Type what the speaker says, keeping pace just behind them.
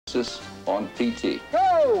on PT.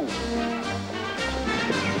 Go!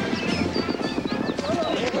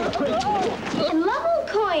 And level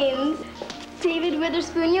coins. David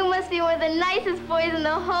Witherspoon, you must be one of the nicest boys in the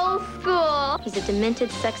whole school. He's a demented,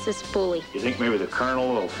 sexist bully. You think maybe the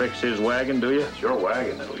colonel will fix his wagon, do you? It's your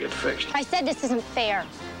wagon that'll get fixed. I said this isn't fair.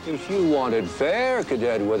 If you wanted fair,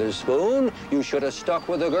 Cadet Witherspoon, you should have stuck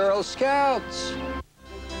with the Girl Scouts.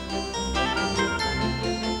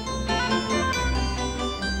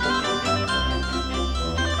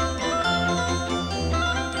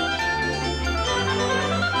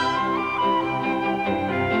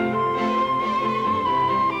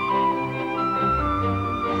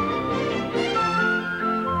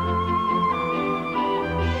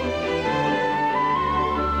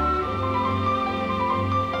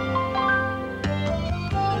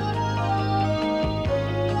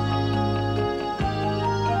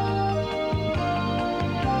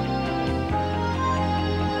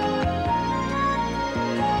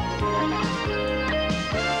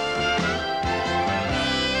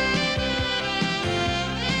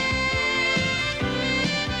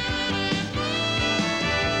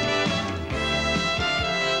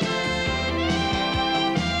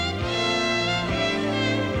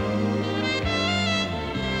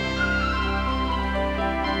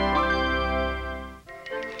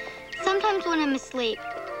 Sometimes when I'm asleep,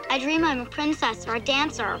 I dream I'm a princess or a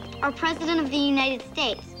dancer or president of the United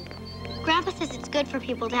States. Grandpa says it's good for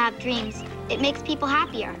people to have dreams. It makes people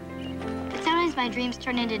happier. But sometimes my dreams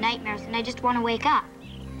turn into nightmares and I just want to wake up.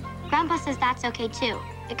 Grandpa says that's okay too.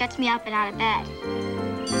 It gets me up and out of bed.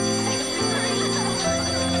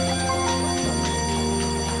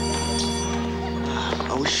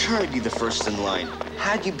 I was sure I'd be the first in line.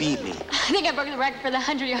 How'd you beat me? I think I broke the record for the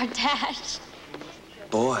 100-yard dash.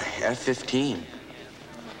 Boy, F-15.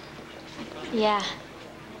 Yeah.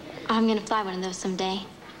 I'm gonna fly one of those someday.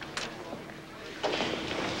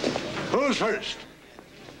 Who's first?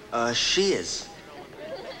 She is.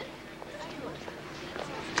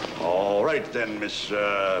 All right, then, Miss,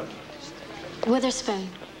 Witherspoon.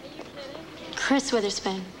 Chris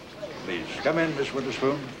Witherspoon. Please come in, Miss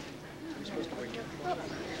Witherspoon.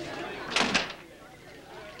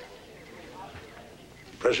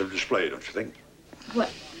 Impressive display, don't you think? What?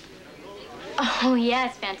 Oh, yeah,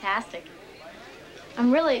 it's fantastic.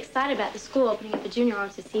 I'm really excited about the school opening up a junior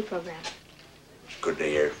ROTC program. Good to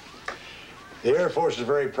hear. The Air Force is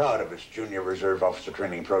very proud of its Junior Reserve Officer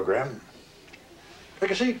Training Program.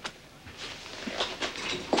 Take a seat.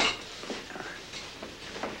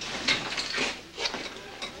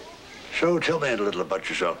 So tell me a little about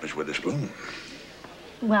yourself, Miss Witherspoon.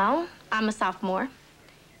 Well, I'm a sophomore,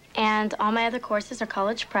 and all my other courses are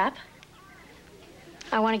college prep.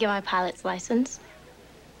 I want to get my pilot's license.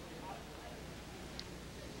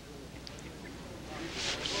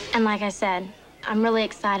 And like I said, I'm really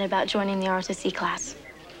excited about joining the ROTC class.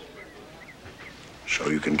 So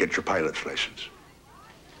you can get your pilot's license.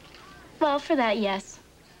 Well, for that, yes.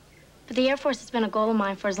 But the Air Force has been a goal of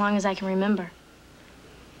mine for as long as I can remember.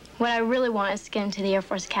 What I really want is to get into the Air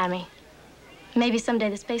Force Academy. Maybe someday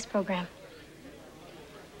the space program.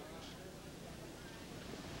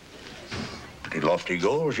 Pretty lofty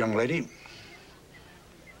goals, young lady.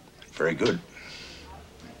 Very good.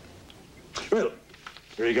 Well,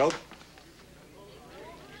 here you go.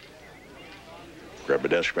 Grab a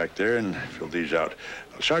desk back there and fill these out.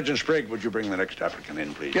 Sergeant Sprague, would you bring the next applicant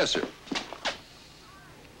in, please? Yes, sir.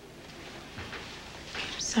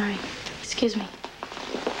 Sorry. Excuse me.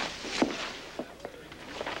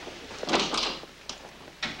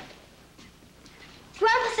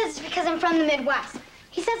 Grandpa says it's because I'm from the Midwest.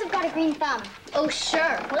 He says I've got a green thumb. Oh,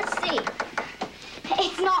 sure. Let's see.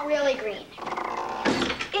 It's not really green.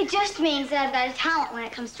 It just means that I've got a talent when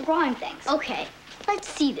it comes to drawing things. Okay, let's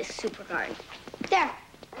see this super garden. There.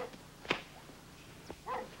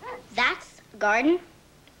 That's a garden.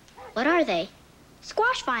 What are they?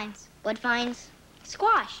 Squash vines. What vines?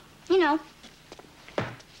 Squash. You know.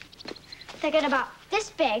 They get about this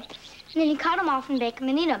big, and then you cut them off and bake them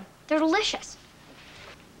and eat them. They're delicious.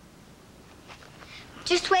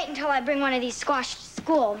 Just wait until I bring one of these squash to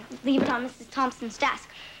school, leave it on Mrs. Thompson's desk.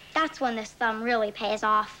 That's when this thumb really pays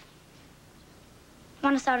off.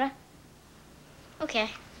 Want a soda? Okay.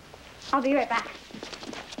 I'll be right back.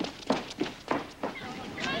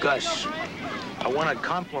 Gus, I want to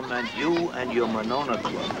compliment you and your Monona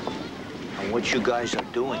Club on what you guys are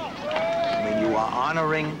doing. I mean, you are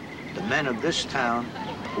honoring the men of this town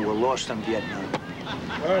who were lost in Vietnam.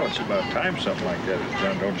 Well, it's about time something like that is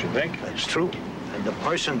done, don't you think? That's true. And the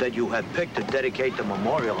person that you have picked to dedicate the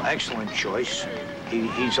memorial, excellent choice.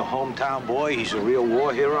 He's a hometown boy. He's a real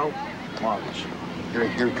war hero. Marvelous.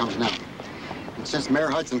 Here he comes now. And since Mayor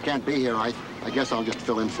Hudson can't be here, I guess I'll just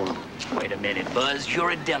fill in for him. Wait a minute, Buzz.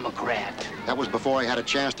 You're a Democrat. That was before I had a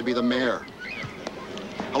chance to be the mayor.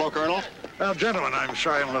 Hello, Colonel. Well, gentlemen, I'm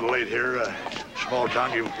sorry I'm a little late here. Small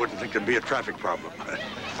town, you wouldn't think there'd be a traffic problem.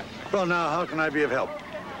 Well, now, how can I be of help?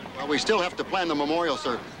 Well, we still have to plan the memorial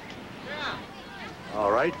service.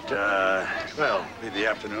 All right. Well, it'll be the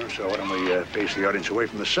afternoon, so why don't we face the audience away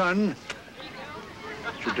from the sun?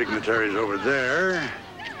 Two dignitaries over there.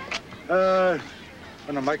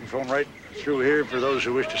 Run the microphone right through here for those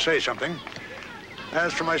who wish to say something.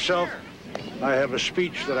 As for myself, I have a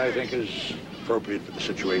speech that I think is appropriate for the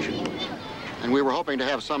situation. And we were hoping to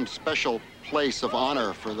have some special place of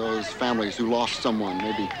honor for those families who lost someone,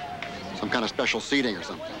 maybe some kind of special seating or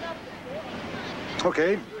something.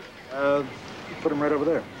 Okay. Put them right over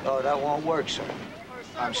there. Oh, that won't work, sir.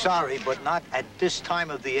 I'm sorry, but not at this time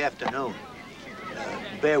of the afternoon.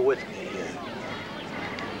 Bear with me.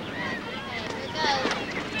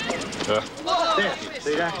 There,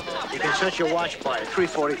 see that? You can set your watch by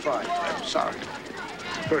 3:45. I'm sorry.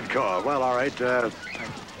 Good call. Well, all right.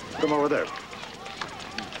 Come over there.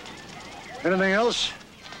 Anything else?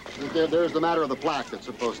 There's the matter of the plaque that's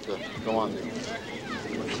supposed to go on there.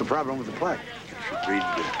 What's the problem with the plaque? It should read,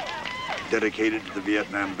 dedicated to the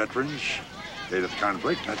Vietnam veterans, date of the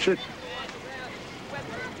conflict. That's it.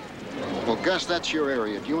 Well, Gus, that's your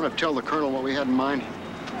area. Do you want to tell the Colonel what we had in mind?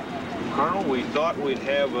 Colonel, we thought we'd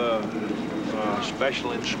have a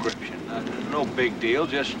special inscription. No big deal,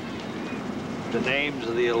 just the names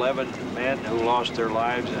of the 11 men who lost their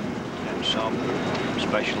lives and some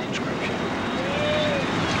special inscription.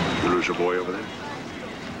 You lose a boy over there?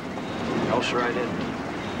 No, sir, I didn't.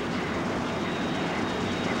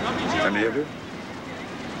 Any of you?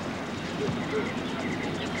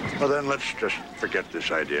 Well, then let's just forget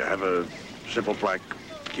this idea. Have a simple plaque.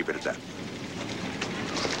 Keep it at that.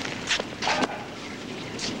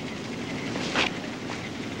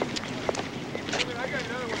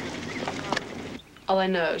 All I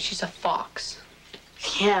know is she's a fox.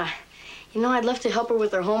 Yeah. You know, I'd love to help her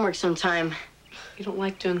with her homework sometime. You don't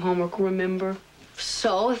like doing homework, remember?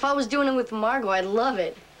 So, if I was doing it with Margot, I'd love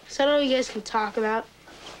it. Is that all you guys can talk about?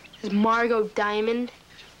 Is Margot Diamond?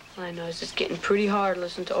 All I know is it's getting pretty hard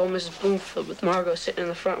listening to old Mrs. Bloomfield with Margot sitting in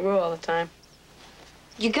the front row all the time.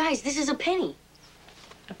 You guys, this is a penny.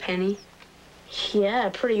 A penny? Yeah,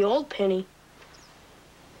 a pretty old penny.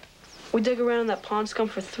 We dug around in that pond scum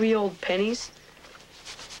for 3 old pennies.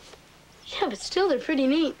 Yeah, but still, they're pretty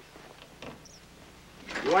neat.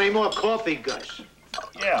 You want any more coffee, Gus?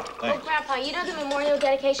 Yeah, Oh, thanks. Grandpa, you know the memorial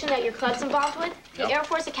dedication that your club's involved with? The Air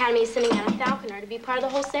Force Academy is sending out a falconer to be part of the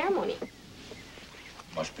whole ceremony.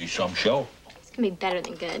 Must be some show. It's gonna be better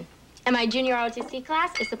than good. And my junior ROTC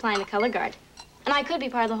class is supplying the color guard. And I could be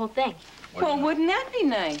part of the whole thing. Well, wouldn't that be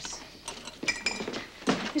nice?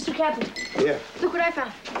 Mr. Captain. Yeah. Look what I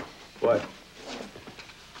found. What?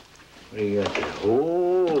 What do you got there?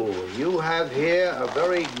 Oh, you have here a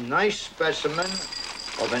very nice specimen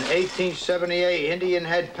of an 1878 Indian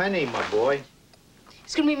head penny, my boy.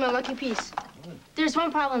 It's gonna be my lucky piece. There's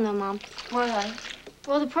one problem, though, Mom. Why?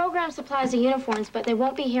 Well, the program supplies the uniforms, but they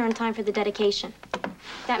won't be here in time for the dedication.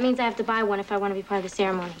 That means I have to buy one if I want to be part of the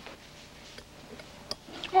ceremony.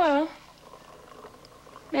 Well,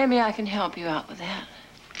 maybe I can help you out with that.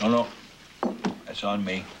 No. That's on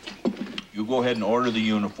me. You go ahead and order the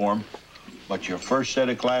uniform, but your first set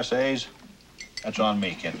of Class A's, that's on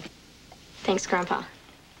me, kid. Thanks, Grandpa.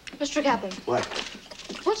 Mr. Captain. What?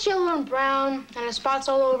 What's yellow and brown and has spots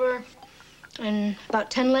all over and about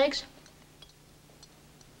 10 legs?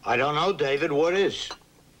 I don't know, David. What is?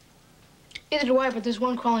 Either do I, but there's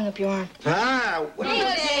one crawling up your arm. Ah!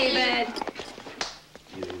 Hey, David.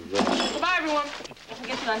 Goodbye, everyone. Don't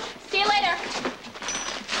forget your lunch. See you later.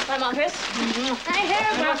 Bye, Mom. Chris. Hey, here,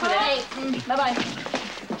 Grandpa. Hey. Bye-bye.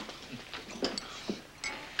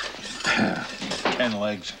 10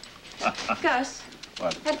 legs. Gus.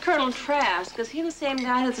 What? That Colonel Trask, is he the same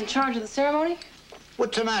guy that's in charge of the ceremony?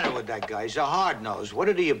 What's the matter with that guy? He's a hard-nosed. What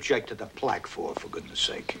did he object to the plaque for goodness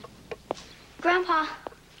sake? Grandpa,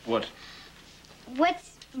 What?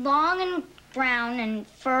 what's long and brown and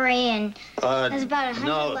furry and has about 100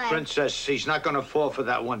 no, legs? Princess, he's not going to fall for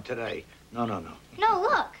that one today. No. No,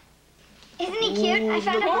 look. Isn't he cute? I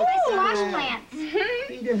found him with my squash plants.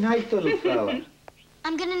 He's a nice little fella.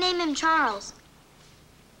 I'm gonna name him Charles.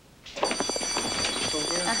 Did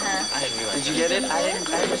you get it? I didn't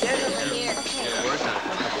get it.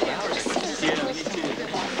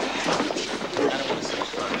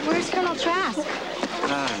 Where's Colonel Trask? I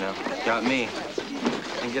don't know. Got me.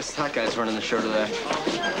 I guess that guy's running the show today.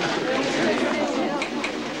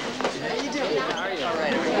 How you doing?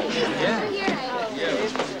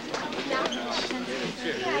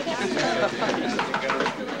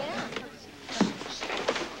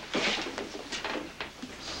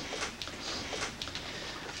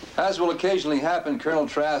 As will occasionally happen, Colonel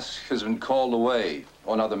Trask has been called away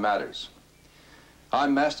on other matters.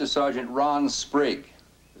 I'm Master Sergeant Ron Sprigg,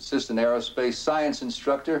 Assistant Aerospace Science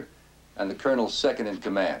Instructor and the Colonel's second in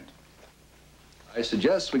command. I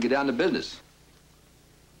suggest we get down to business.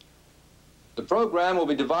 The program will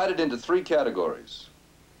be divided into 3 categories.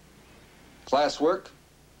 Classwork,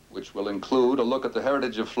 which will include a look at the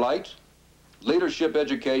heritage of flight, leadership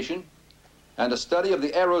education, and a study of the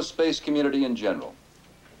aerospace community in general.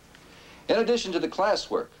 In addition to the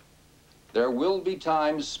classwork, there will be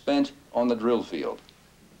time spent on the drill field.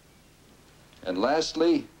 And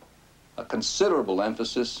lastly, a considerable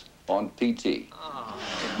emphasis on PT.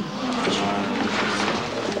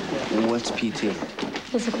 What's PT?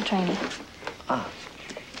 Physical training. Ah.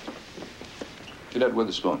 Cadet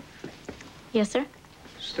Witherspoon. Yes, sir?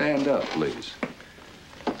 Stand up, please.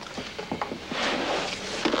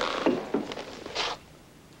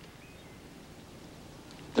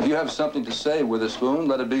 If you have something to say, Witherspoon,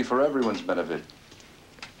 let it be for everyone's benefit.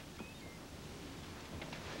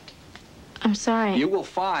 I'm sorry. You will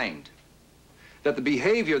find that the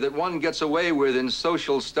behavior that one gets away with in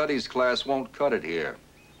social studies class won't cut it here.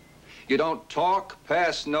 You don't talk,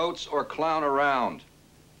 pass notes, or clown around.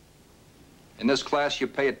 In this class, you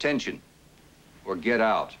pay attention or get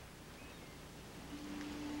out.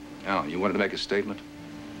 Now, you wanted to make a statement?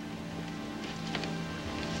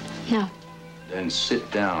 No. Then sit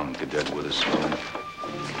down, Cadet Witherspoon.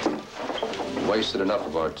 Wasted enough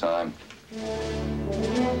of our time.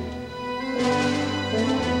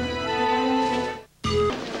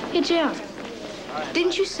 Hey, Jim.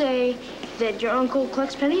 Didn't you say that your uncle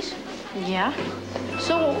collects pennies? Yeah?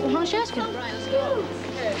 So, how much you asking?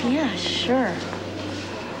 Yeah, sure.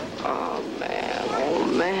 Oh, man, oh,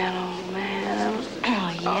 man, oh, man.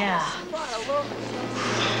 Oh, yeah.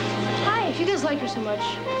 Hi, if you guys like her so much,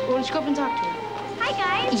 why don't you go up and talk to her? Hi,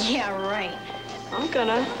 guys. Yeah, right. I'm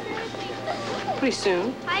gonna. Pretty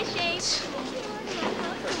soon. Hi, Shane.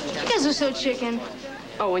 You guys are so chicken.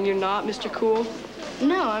 Oh, and you're not, Mr. Cool?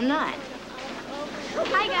 No, I'm not.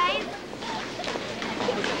 Hi, guys.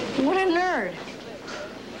 What a nerd.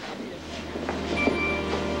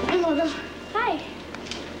 Hey, Margo. Hi.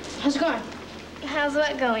 How's it going? How's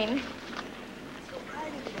that going?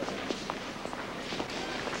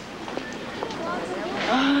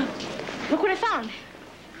 Look what I found.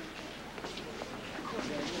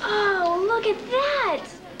 Oh, look at that.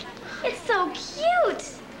 It's so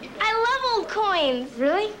cute. I love old coins.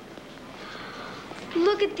 Really?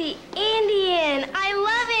 Look at the Indian. I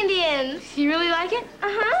love Indians. You really like it?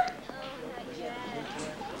 Uh-huh.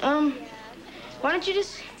 Why don't you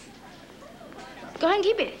just go ahead and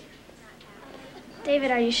keep it?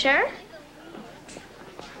 David, are you sure?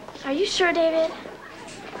 Are you sure, David?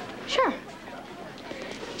 Sure.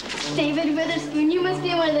 David Witherspoon, you must be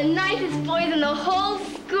one of the nicest boys in the whole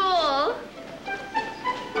school.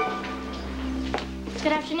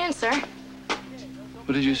 Good afternoon, sir.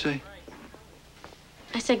 What did you say?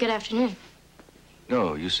 I said good afternoon.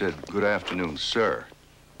 No, you said good afternoon, sir.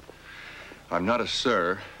 I'm not a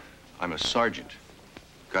sir. I'm a sergeant.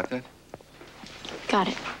 Got that? Got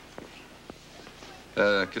it.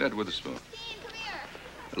 Cadet Witherspoon.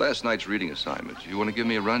 Last night's reading assignment. You want to give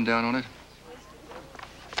me a rundown on it?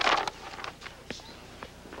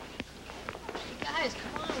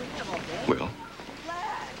 Well?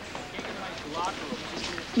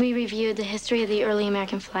 We reviewed the history of the early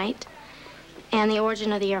American flight and the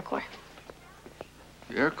origin of the Air Corps.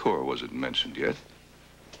 The Air Corps wasn't mentioned yet.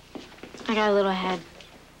 I got a little ahead.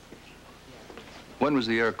 When was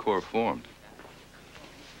the Air Corps formed?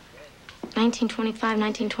 1925,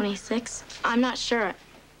 1926. I'm not sure.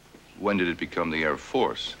 When did it become the Air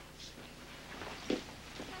Force?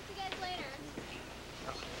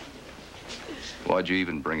 Why'd you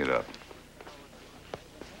even bring it up?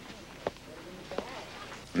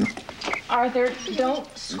 Arthur, don't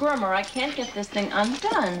squirm or I can't get this thing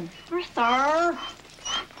undone. Arthur!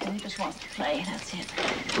 He just wants to play, that's it.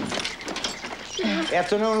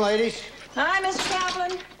 Afternoon, ladies. Hi, Mr.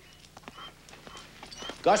 Kaplan.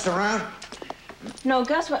 Gus around? No,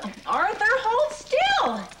 Gus, what? Arthur, hold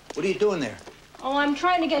still. What are you doing there? Oh, I'm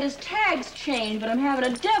trying to get his tags changed, but I'm having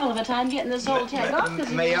a devil of a time getting this old tag off because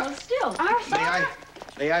he holds still. Arthur!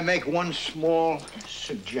 May I make one small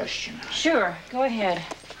suggestion? Sure, go ahead.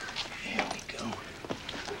 Here we go.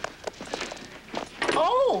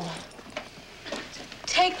 Oh!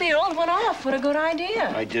 Take the old one off. What a good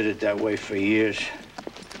idea. I did it that way for years.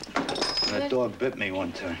 That dog bit me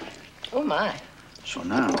one time. Oh, my. So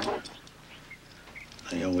now,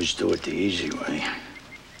 I always do it the easy way.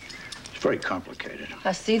 It's very complicated.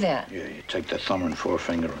 I see that. Yeah, you take the thumb and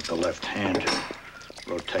forefinger of the left hand,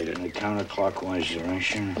 rotate it in a counterclockwise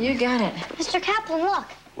direction. You got it. Mr. Kaplan, look.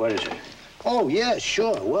 What is it? Oh, yeah,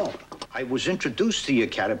 sure. Well, I was introduced to your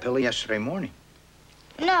caterpillar yesterday morning.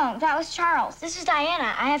 No, that was Charles. This is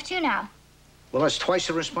Diana. I have 2 now. Well, that's twice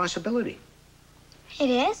the responsibility. It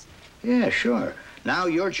is? Yeah, sure. Now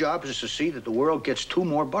your job is to see that the world gets 2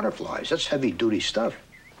 more butterflies. That's heavy-duty stuff.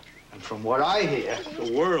 And from what I hear,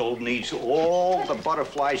 the world needs all the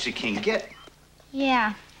butterflies it can get.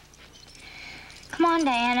 Yeah. Come on,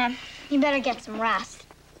 Diana. You better get some rest.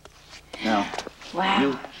 Now,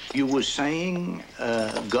 Wow. you were saying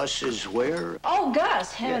Gus is where? Oh,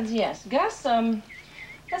 Gus. Heavens, yes. Gus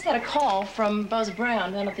had a call from Buzz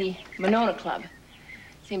Brown down at the Monona Club.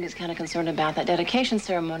 Seemed he was kind of concerned about that dedication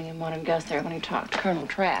ceremony and wanted Gus there when he talked to Colonel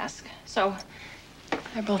Trask. So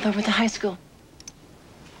they're both over at the high school.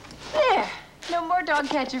 There. No more dog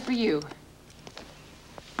catcher for you.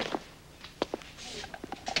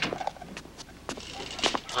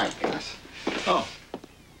 Hi, Gus. Oh.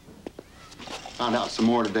 Found out some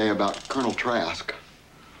more today about Colonel Trask.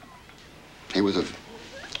 He was a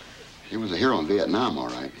hero in Vietnam, all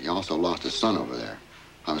right. He also lost his son over there.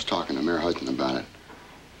 I was talking to Mayor Hudson about it.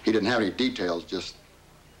 He didn't have any details, just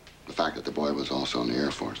the fact that the boy was also in the Air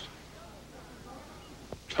Force.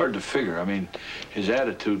 It's hard to figure. I mean, his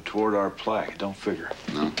attitude toward our plaque, it don't figure.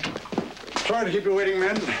 No? Sorry to keep you waiting,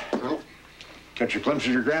 men. Well, Catch a glimpse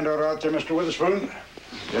of your granddaughter out there, Mr. Witherspoon?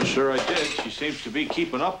 Yes, sir, I did. She seems to be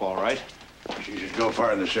keeping up all right. She should go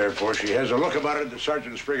far in this Air Force. She has a look about it that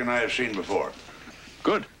Sergeant Sprigg and I have seen before.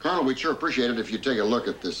 Good. Colonel, we'd sure appreciate it if you'd take a look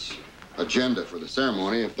at this agenda for the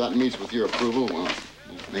ceremony. If that meets with your approval, well,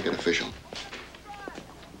 we'll make it official.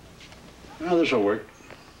 Well, this'll work.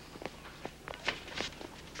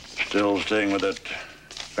 Still staying with that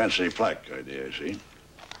fancy plaque idea, I see.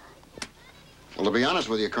 Well, to be honest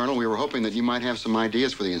with you, Colonel, we were hoping that you might have some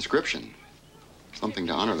ideas for the inscription. Something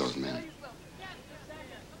to honor those men.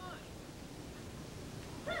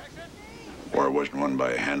 War wasn't won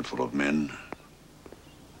by a handful of men.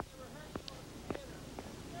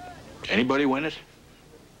 Anybody win it?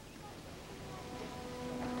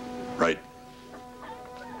 Right.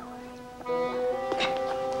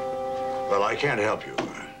 Well, I can't help you.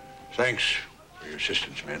 Thanks for your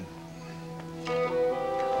assistance, men.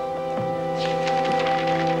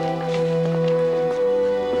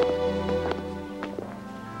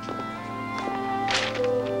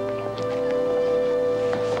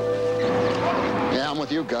 Yeah, I'm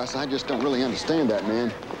with you, Gus. I just don't really understand that,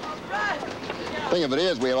 man. Thing of it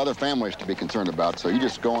is, we have other families to be concerned about, so you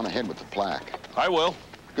just go on ahead with the plaque. I will.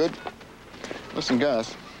 Good. Listen,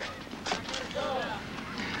 Gus.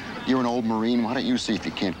 You're an old Marine. Why don't you see if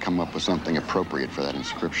you can't come up with something appropriate for that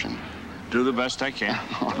inscription? Do the best I can.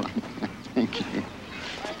 All right. Thank you.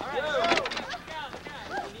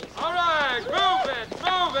 All right, move it,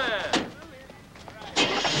 move it.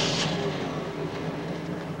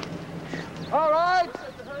 All right.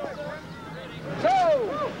 Go.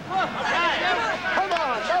 Come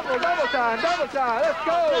on, double time, let's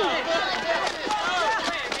go.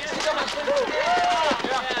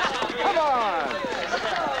 Come on.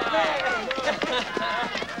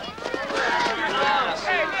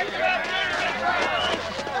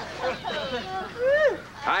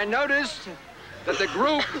 I noticed that the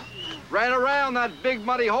group ran around that big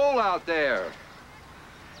muddy hole out there.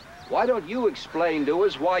 Why don't you explain to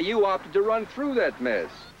us why you opted to run through that mess?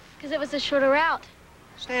 Because it was a shorter route.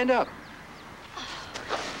 Stand up.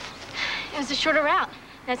 It was a shorter route.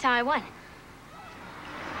 That's how I won.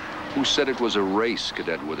 Who said it was a race,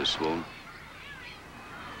 Cadet Witherspoon?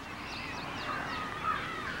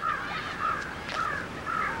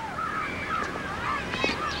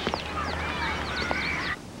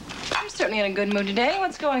 I'm certainly in a good mood today.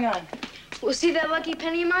 What's going on? Well, see that lucky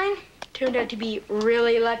penny of mine? Turned out to be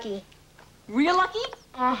really lucky. Real lucky?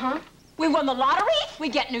 Uh-huh. We won the lottery? We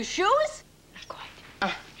get new shoes? Not quite.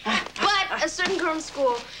 But a certain girl in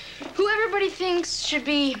school, who everybody thinks should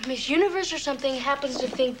be Miss Universe or something, happens to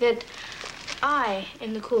think that I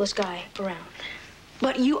am the coolest guy around.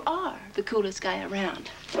 But you are the coolest guy around.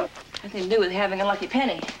 Nothing to do with having a lucky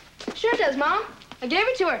penny. Sure it does, Mom. I gave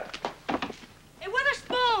it to her. Hey,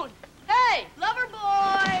 Witherspoon! Hey, lover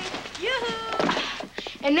boy! Yoo-hoo!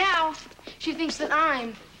 And now she thinks that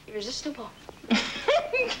I'm irresistible.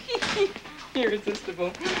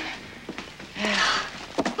 Irresistible.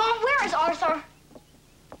 Mom, where is Arthur?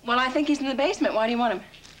 Well, I think he's in the basement. Why do you want him?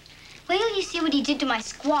 Wait till you see what he did to my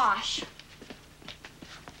squash.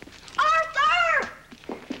 Arthur!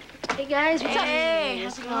 Hey, guys, what's up? Hey,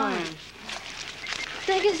 how's it going? What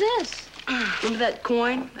the heck is this? Remember that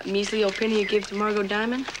coin, that measly old penny you gave to Margot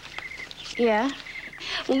Diamond? Yeah.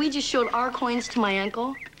 When we just showed our coins to my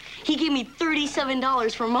uncle, he gave me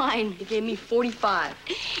 $37 for mine. He gave me 45.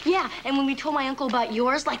 Yeah, and when we told my uncle about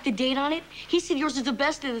yours, like the date on it, he said yours is the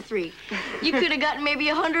best of the three. You could have gotten maybe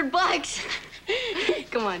 $100.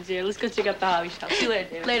 Come on, Jared, let's go check out the hobby shop. See you later,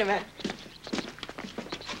 David. Later, man.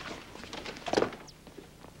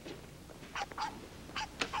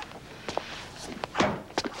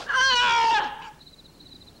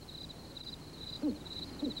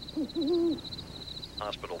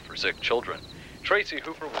 Hospital for sick children. Tracy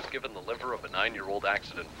Hooper was given the liver of a 9-year-old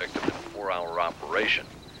accident victim in a 4-hour operation.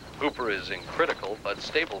 Hooper is in critical but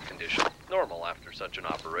stable condition, normal after such an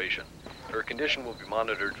operation. Her condition will be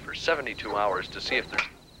monitored for 72 hours to see if there's...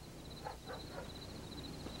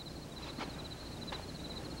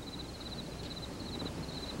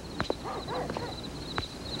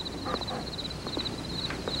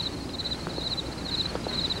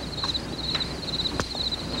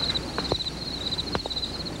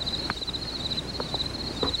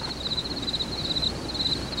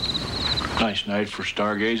 Nice night for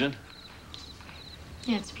stargazing.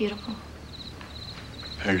 Yeah, it's beautiful.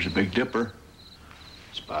 There's the Big Dipper.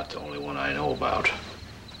 It's about the only one I know about.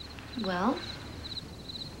 Well,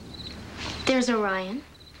 there's Orion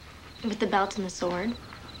with the belt and the sword.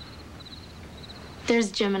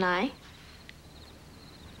 There's Gemini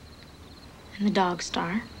and the dog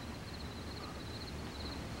star.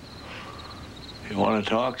 You want to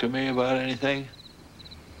talk to me about anything?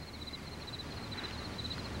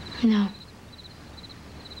 No.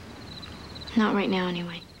 Not right now,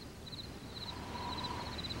 anyway.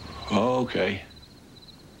 Okay.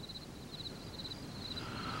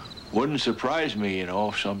 Wouldn't surprise me, you know,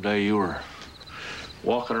 if someday you were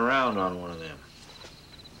walking around on one of them.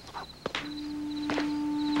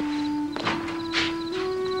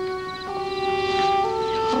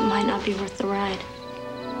 Well, it might not be worth the ride.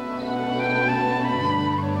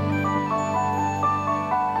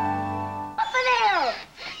 Over there!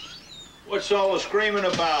 What's all the screaming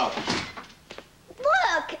about?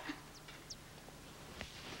 Look!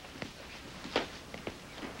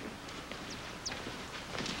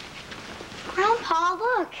 Grandpa,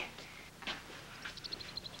 look.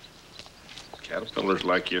 Caterpillars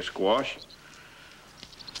like your squash?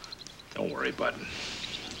 Don't worry, Button.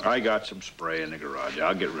 I got some spray in the garage.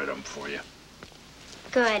 I'll get rid of them for you.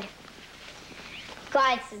 Good.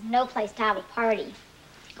 God, this is no place to have a party.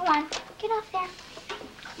 Go on, get off there.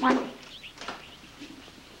 Come on.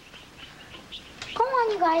 Go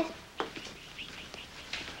on, you guys.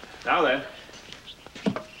 Now then,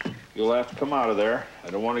 you'll have to come out of there. I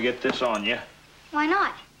don't want to get this on you, Why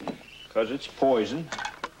not? because it's poison.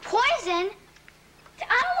 Poison?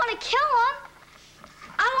 I don't want to kill them.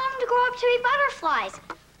 I want them to grow up to be butterflies.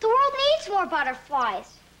 The world needs more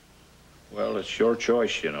butterflies. Well, it's your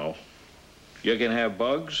choice, you know. You can have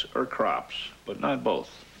bugs or crops, but not both.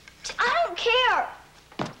 I don't care.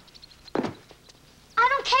 I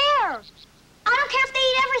don't care. I don't care if they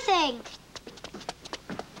eat everything.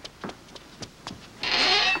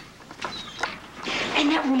 And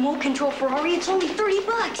that remote control Ferrari, it's only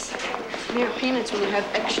 $30. Mere peanuts when you have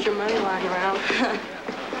extra money lying around.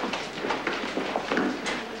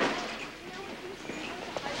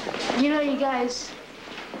 You know, you guys,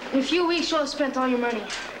 in a few weeks, you'll have spent all your money.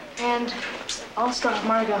 And I'll stop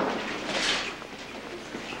Margot.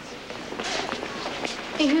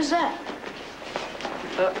 Hey, who's that?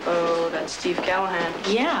 Uh-oh, that's Steve Callahan.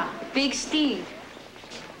 Yeah, Big Steve.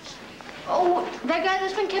 Oh, that guy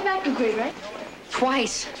that's been kept active grade, right?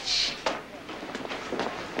 Twice.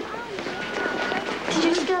 Did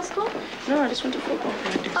you just get out of school? No, I just went to football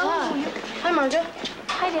practice. Oh, hi, Margot.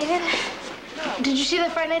 Hi, David. Did you see the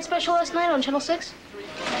Friday Night Special last night on Channel 6?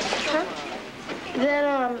 Huh?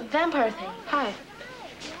 That, vampire thing. Hi.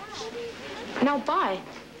 Now, bye.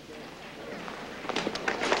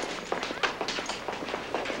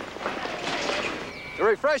 To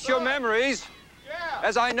refresh your memories,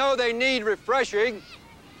 as I know they need refreshing,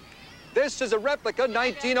 this is a replica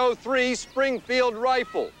 1903 Springfield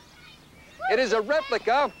rifle. It is a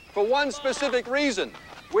replica for one specific reason,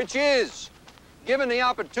 which is, given the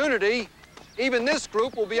opportunity, even this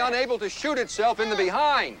group will be unable to shoot itself in the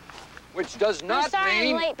behind, which does not I'm sorry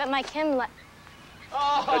mean I'm late, but my chem that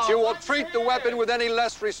you will treat the weapon with any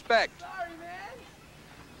less respect.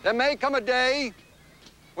 There may come a day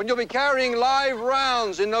when you'll be carrying live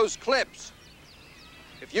rounds in those clips.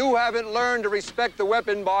 If you haven't learned to respect the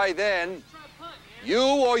weapon by then, you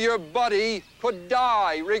or your buddy could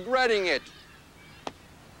die regretting it.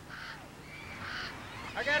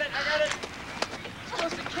 I got it, I got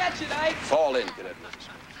it, Ike. Fall in, Cadet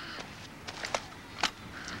Witherspoon.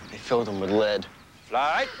 They filled him with lead.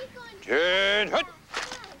 Flight. Turn. Hut.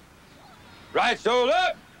 Right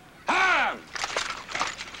shoulder. Ham.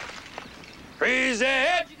 Freeze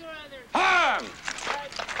ahead. Ham.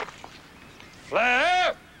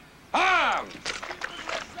 Flare. Ham.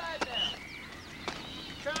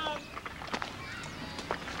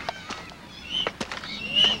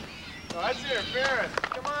 Oh, that's interference.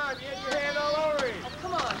 Come on, you had your hand all over him. Oh,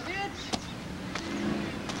 come on, Mitch.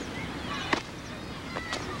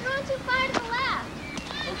 You're going too far to the left.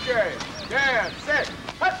 Okay, Dan, set.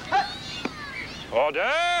 Hut, hut.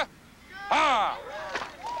 Order. Ha.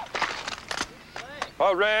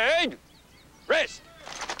 Parade. Rest.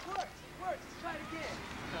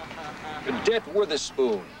 Cadet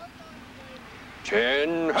Witherspoon.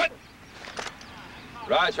 Chin. Hut.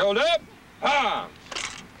 Right shoulder. Palm.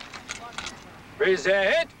 Raise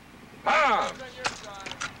head. Palm.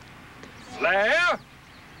 Flare.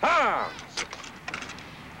 Palm.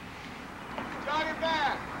 Jog it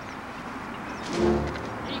back.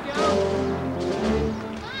 Here you go.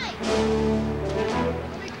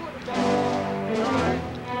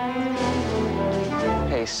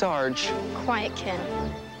 Hey, Sarge. Quiet, Ken.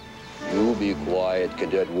 You be quiet,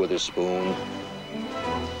 Cadet Witherspoon.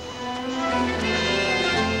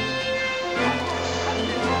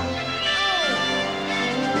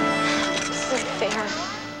 This isn't fair.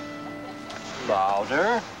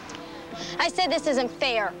 Louder. I said this isn't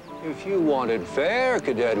fair. If you wanted fair,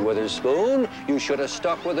 Cadet Witherspoon, you should have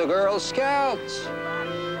stuck with the Girl Scouts.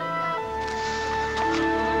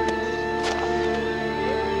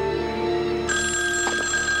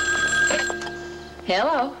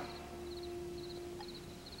 Hello.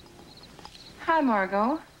 Hi,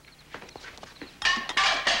 Margot.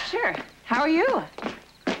 Sure. How are you?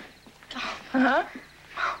 Uh-huh.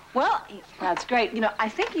 Well, that's great. You know, I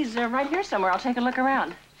think he's right here somewhere. I'll take a look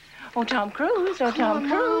around. Oh, Tom Cruise. Oh, Tom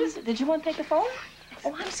Cruise. Did you want to take the phone?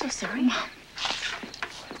 Oh, I'm so sorry.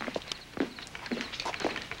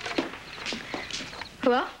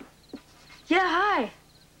 Hello? Yeah, hi.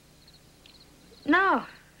 No,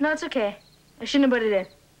 it's okay. I shouldn't have butted in.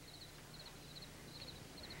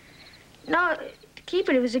 No, keep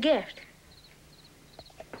it. It was a gift.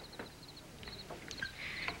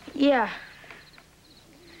 Yeah.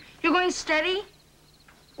 You're going steady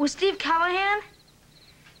with Steve Callahan?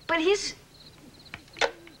 But he's...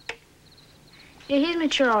 Yeah, he's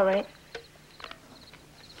mature, all right.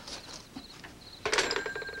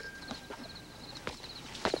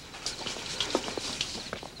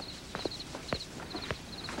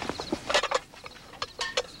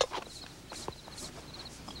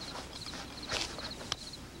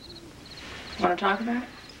 Want to talk about it?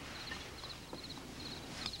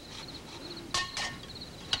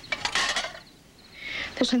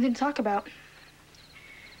 There's nothing to talk about.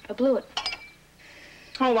 I blew it.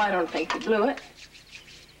 Oh, I don't think you blew it.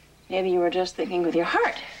 Maybe you were just thinking with your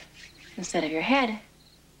heart instead of your head.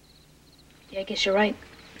 Yeah, I guess you're right.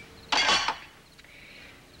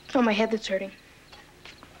 It's not my head that's hurting.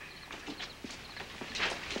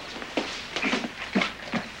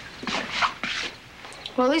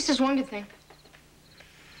 Well, at least there's one good thing.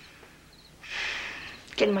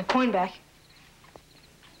 Getting my coin back.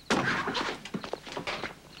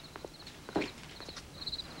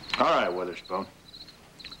 All right, Witherspoon.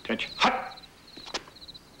 Attention. Hut.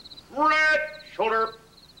 Right shoulder.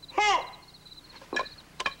 Huh.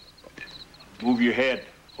 Move your head.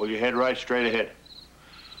 Hold your head right straight ahead.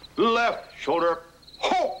 Left shoulder.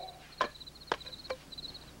 Ho.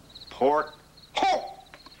 Port. Ho.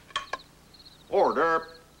 Order.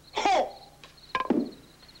 Ho.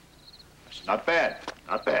 That's not bad.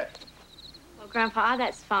 Not bad. Well, Grandpa,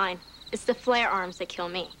 that's fine. It's the flare arms that kill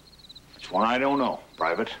me. It's one I don't know,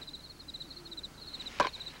 Private.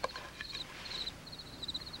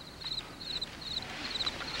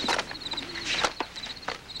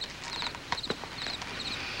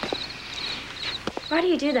 Why do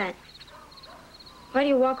you do that? Why do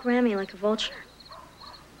you walk around me like a vulture?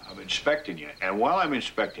 I'm inspecting you, and while I'm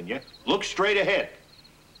inspecting you, look straight ahead.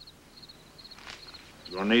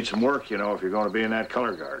 You're gonna need some work, you know, if you're gonna be in that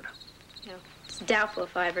color guard. No, it's doubtful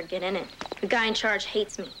if I ever get in it. The guy in charge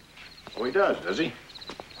hates me. Oh, he does he?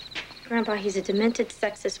 Grandpa, he's a demented,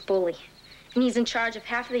 sexist bully. And he's in charge of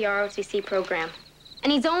half of the ROTC program.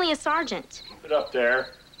 And he's only a sergeant. Keep it up there.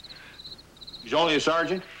 He's only a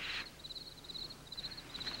sergeant?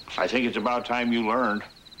 I think it's about time you learned.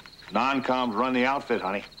 Non-coms run the outfit,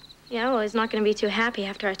 honey. Yeah, well, he's not going to be too happy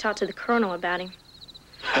after I talk to the colonel about him.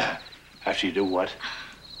 After you do what?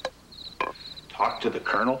 Talk to the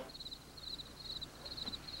colonel?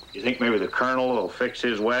 You think maybe the colonel will fix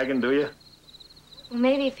his wagon, do you? Well,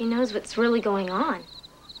 maybe if he knows what's really going on.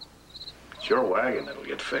 It's your wagon that'll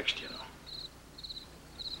get fixed, you know.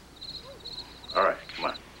 All right, come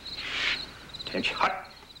on. Attention, hot.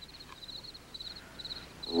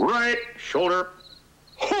 Right shoulder.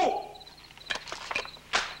 Ho!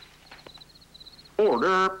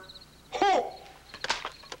 Order. Ho!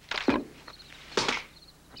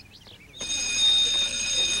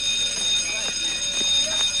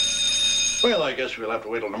 Well, I guess we'll have to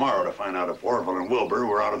wait till tomorrow to find out if Orville and Wilbur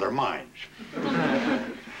were out of their minds.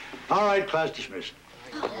 All right, class dismissed.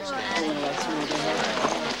 Yeah,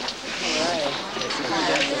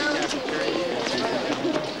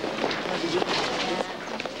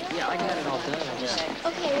 I got it all done.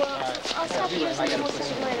 Okay, well, I'll stop you and we'll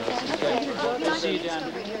see you later. Okay. See you down.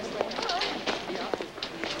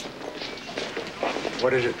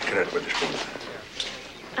 What is it, Cadet Witherspoon?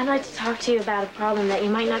 I'd like to talk to you about a problem that you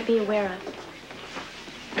might not be aware of.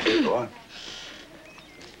 Go on.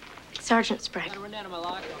 Sergeant Sprague.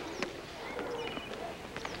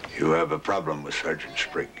 You have a problem with Sergeant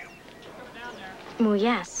Sprague. Well,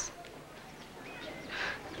 yes.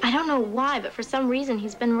 I don't know why, but for some reason,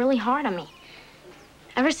 he's been really hard on me.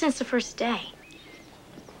 Ever since the first day.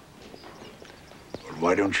 Well,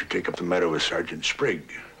 why don't you take up the matter with Sergeant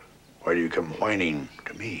Sprague? Why do you come whining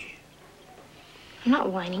to me? I'm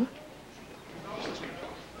not whining.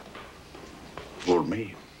 Fooled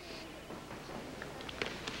me.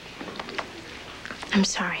 I'm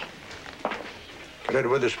sorry. Cadet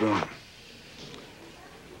Witherspoon.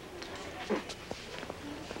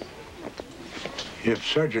 If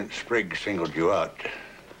Sergeant Sprague singled you out,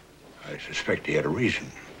 I suspect he had a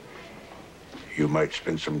reason. You might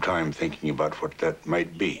spend some time thinking about what that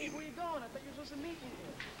might be.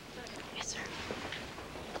 Yes, sir.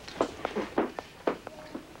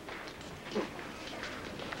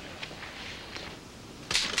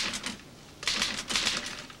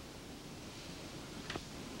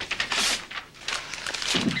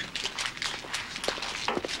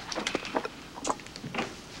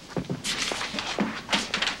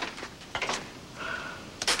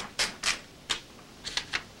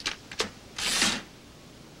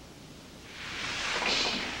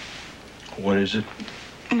 What is it?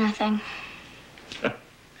 Nothing.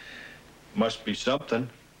 Must be something.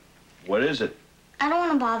 What is it? I don't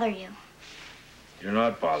want to bother you. You're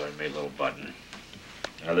not bothering me, little button.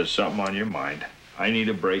 Now, there's something on your mind. I need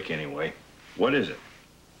a break anyway. What is it?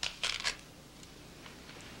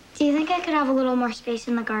 Do you think I could have a little more space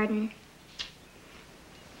in the garden?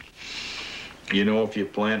 You know, if you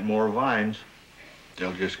plant more vines,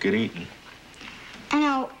 they'll just get eaten. I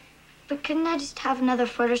know, but couldn't I just have another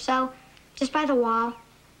foot or so? Just by the wall?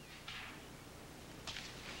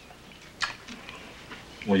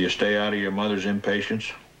 Will you stay out of your mother's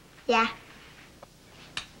impatience? Yeah.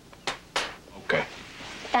 Okay.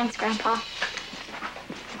 Thanks, Grandpa.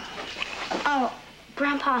 Oh,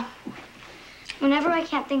 Grandpa, whenever I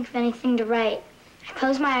can't think of anything to write, I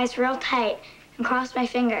close my eyes real tight and cross my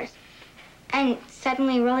fingers. And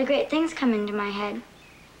suddenly really great things come into my head.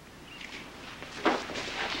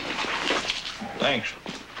 Thanks.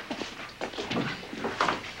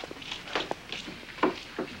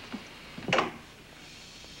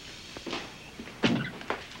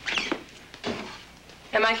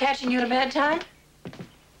 Am I catching you at a bad time?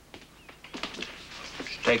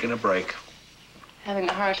 Taking a break. Having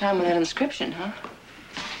a hard time with that inscription, huh?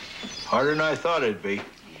 Harder than I thought it'd be.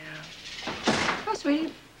 Oh,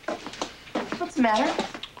 sweetie. What's the matter?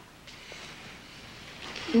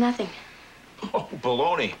 Nothing. Oh,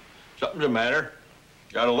 baloney. Something's the matter.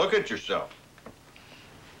 Gotta look at yourself.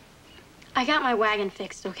 I got my wagon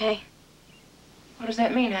fixed, okay? What does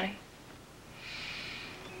that mean, honey?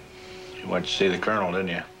 You went to see the colonel, didn't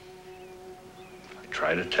you? I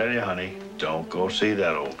tried to tell you, honey, don't go see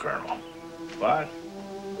that old colonel. What?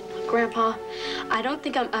 Grandpa, I don't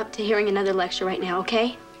think I'm up to hearing another lecture right now,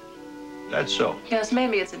 okay? That's so. Yes,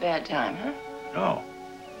 maybe it's a bad time, huh? No.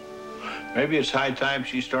 Maybe it's high time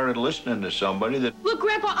she started listening to somebody that... Look,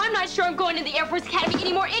 Grandpa, I'm not sure I'm going to the Air Force Academy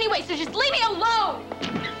anymore anyway, so just leave me alone!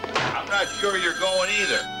 I'm not sure you're going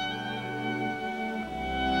either.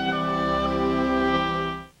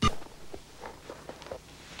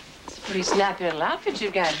 It's a pretty snappy little outfit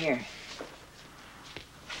you've got here.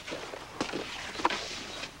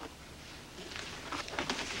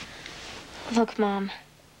 Look, Mom,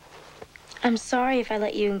 I'm sorry if I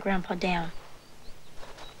let you and Grandpa down.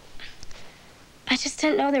 I just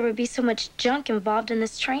didn't know there would be so much junk involved in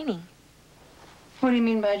this training. What do you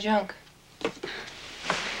mean by junk?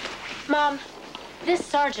 Mom, this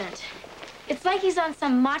sergeant, it's like he's on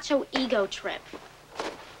some macho ego trip.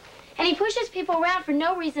 And he pushes people around for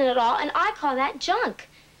no reason at all, and I call that junk.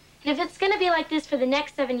 And if it's gonna be like this for the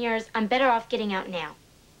next 7 years, I'm better off getting out now.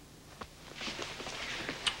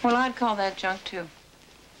 Well, I'd call that junk, too.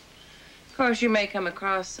 Of course, you may come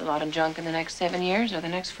across a lot of junk in the next 7 years or the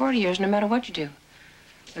next 40 years, no matter what you do.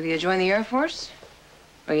 Whether you join the Air Force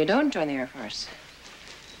or you don't join the Air Force.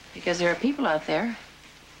 Because there are people out there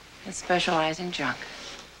that specialize in junk.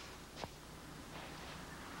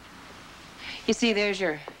 You see, there's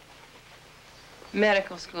your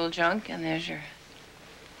medical school junk, and there's your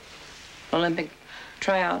Olympic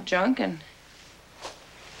tryout junk, and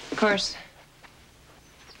of course,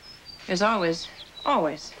 there's always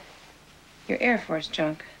your Air Force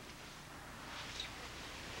junk.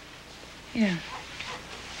 Yeah.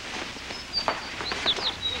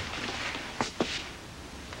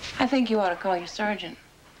 I think you ought to call your sergeant.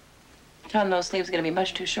 Tell him those sleeves are going to be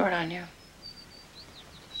much too short on you.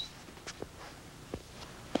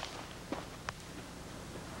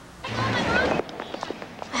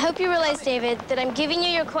 I hope you realize, David, that I'm giving you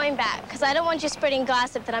your coin back, because I don't want you spreading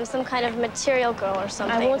gossip that I'm some kind of material girl or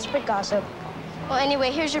something. I won't spread gossip. Well,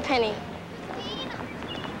 anyway, here's your penny.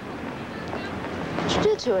 What'd you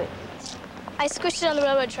do to it? I squished it on the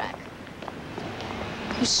railroad track.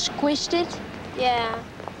 You squished it? Yeah.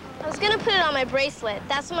 I was gonna put it on my bracelet.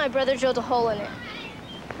 That's when my brother drilled a hole in it.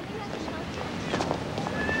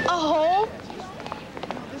 A hole?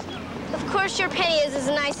 Of course, your penny is as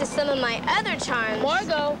nice as some of my other charms.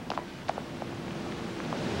 Margot.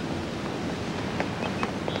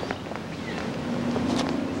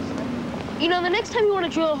 You know, the next time you want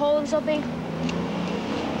to drill a hole in something,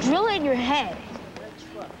 drill it in your head.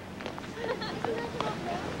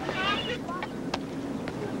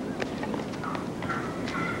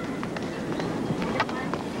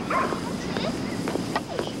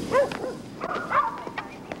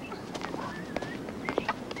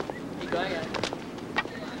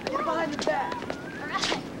 Get behind the back.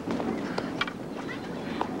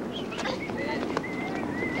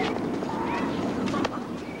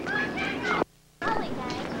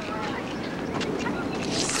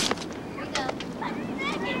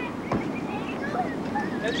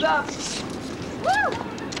 Heads up.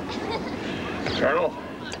 Colonel,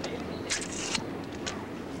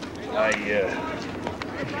 I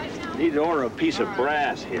need to order a piece of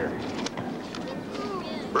brass here.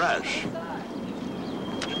 Brass.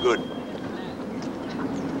 It's good.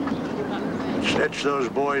 Stitch those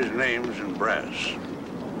boys' names in brass.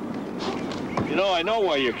 You know, I know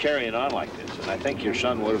why you're carrying on like this, and I think your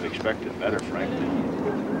son would have expected better, frankly.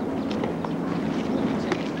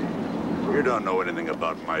 You don't know anything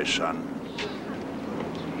about my son.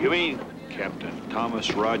 You mean Captain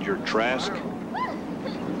Thomas Roger Trask?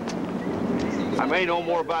 I may know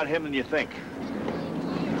more about him than you think.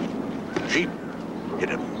 Jeep hit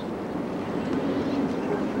him.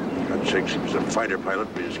 God sakes, he was a fighter pilot,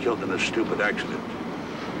 but he was killed in a stupid accident.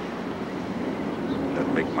 That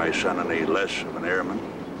make my son any less of an airman?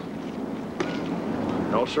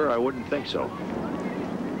 No, sir, I wouldn't think so.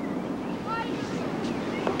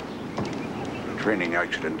 A training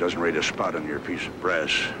accident doesn't rate a spot on your piece of brass,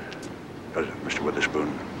 does it, Mr.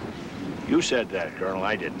 Witherspoon? You said that, Colonel.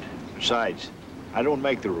 I didn't. Besides, I don't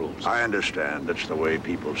make the rules. I understand. That's the way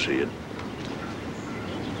people see it.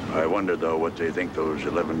 I wonder, though, what they think those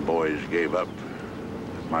 11 boys gave up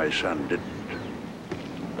that my son didn't.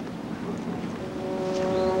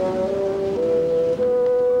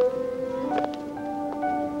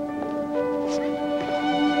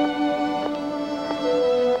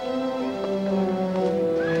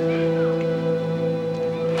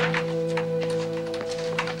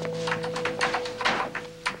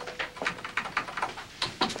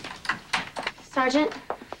 Sergeant,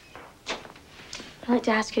 I'd like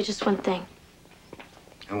to ask you just one thing.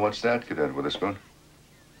 And what's that, Cadet Witherspoon?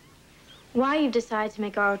 Why you've decided to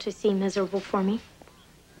make ROTC miserable for me?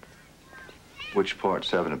 Which parts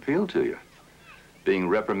haven't appealed to you? Being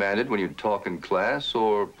reprimanded when you talk in class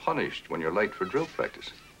or punished when you're late for drill practice?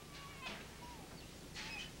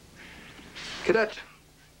 Cadet,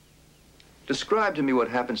 describe to me what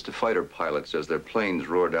happens to fighter pilots as their planes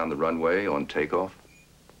roar down the runway on takeoff.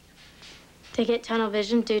 They get tunnel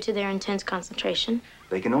vision due to their intense concentration.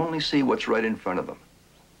 They can only see what's right in front of them.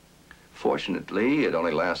 Fortunately, it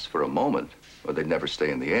only lasts for a moment, or they'd never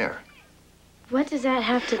stay in the air. What does that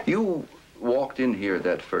have to... You walked in here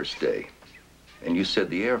that first day, and you said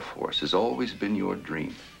the Air Force has always been your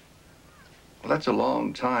dream. Well, that's a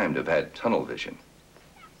long time to have had tunnel vision.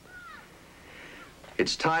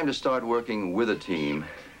 It's time to start working with a team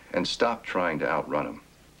and stop trying to outrun them.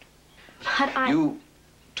 But You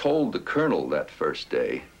told the colonel that first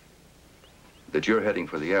day that you're heading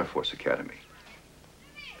for the Air Force Academy.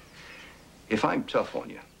 If I'm tough on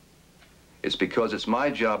you, it's because it's my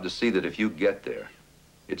job to see that if you get there,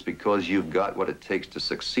 it's because you've got what it takes to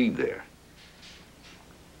succeed there.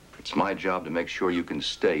 It's my job to make sure you can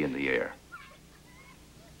stay in the air.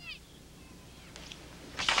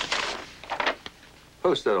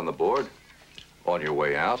 Post that on the board on your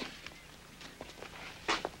way out.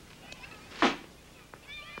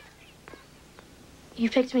 You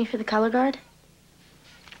picked me for the color guard?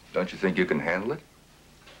 Don't you think you can handle it?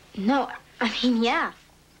 No, I mean, yeah.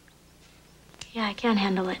 Yeah, I can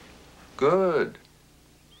handle it. Good.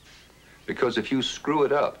 Because if you screw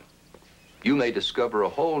it up, you may discover a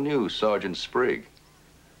whole new Sergeant Sprigg.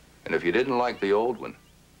 And if you didn't like the old one,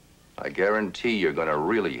 I guarantee you're gonna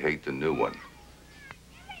really hate the new one.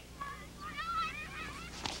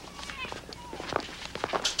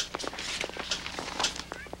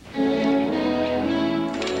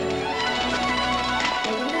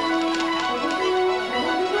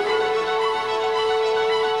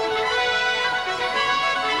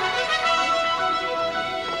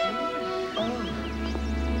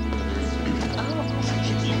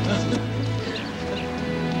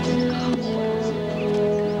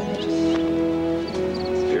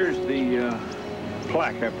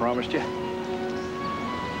 I promised you.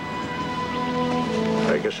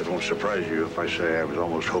 I guess it won't surprise you if I say I was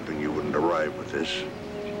almost hoping you wouldn't arrive with this.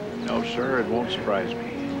 No, sir, it won't surprise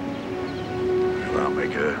me. Well, I'll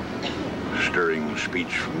make a stirring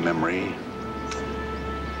speech from memory,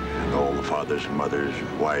 and all the fathers and mothers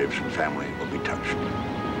and wives and family will be touched.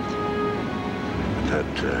 But that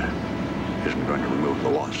isn't going to remove the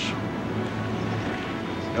loss.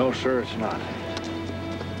 No, sir, it's not.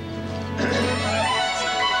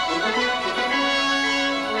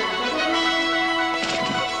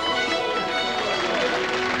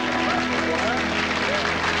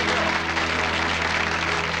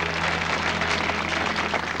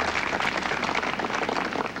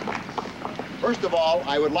 First of all,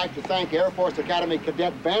 I would like to thank Air Force Academy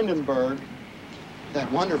Cadet Vandenberg for that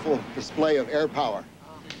wonderful display of air power.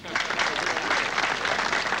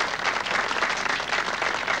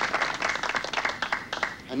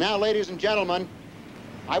 And now, ladies and gentlemen,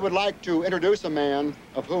 I would like to introduce a man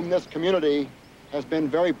of whom this community has been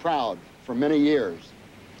very proud for many years.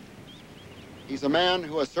 He's a man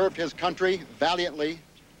who has served his country valiantly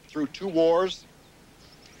through 2 wars,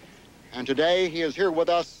 and today he is here with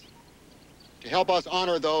us to help us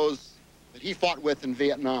honor those that he fought with in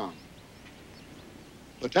Vietnam.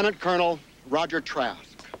 Lieutenant Colonel Roger Trask.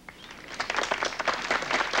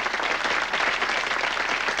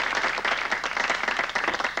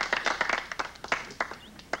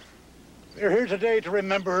 We're here today to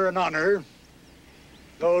remember and honor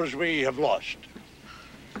those we have lost.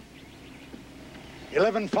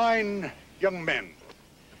 11 fine young men.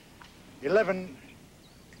 11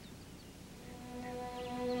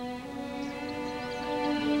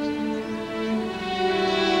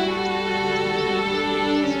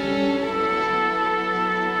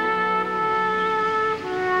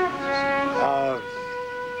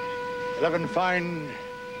 11 fine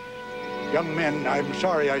young men. I'm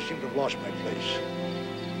sorry, I seem to have lost my place.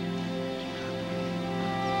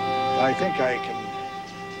 I think I can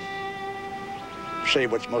say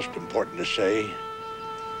what's most important to say.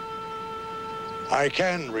 I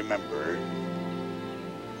can remember.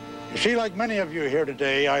 You see, like many of you here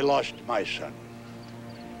today, I lost my son.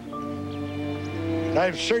 And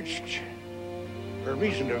I've searched for a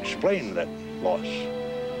reason to explain that loss.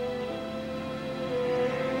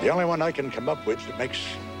 The only one I can come up with that makes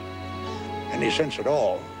any sense at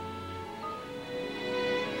all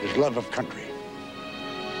is love of country.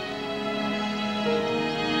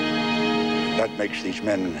 That makes these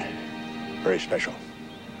men very special.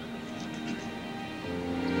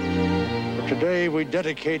 For today, we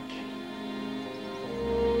dedicate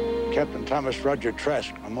Captain Thomas Roger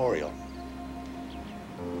Trask Memorial.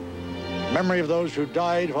 In memory of those who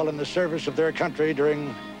died while in the service of their country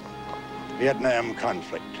during Vietnam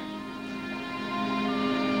conflict.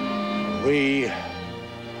 We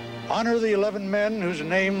honor the 11 men whose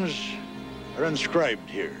names are inscribed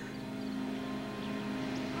here.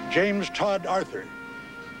 James Todd Arthur,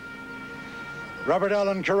 Robert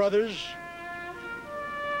Allen Carruthers,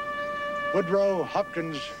 Woodrow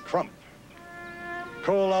Hopkins Crump,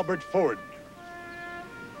 Cole Albert Ford,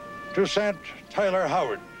 Toussaint Tyler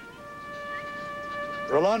Howard,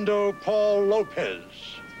 Rolando Paul Lopez,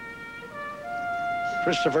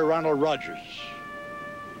 Christopher Ronald Rogers,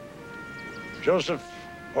 Joseph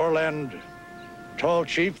Orland Tall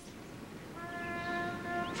Chief,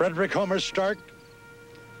 Frederick Homer Stark,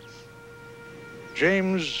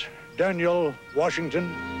 James Daniel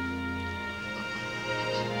Washington.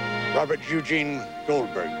 Robert Eugene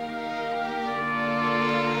Goldberg.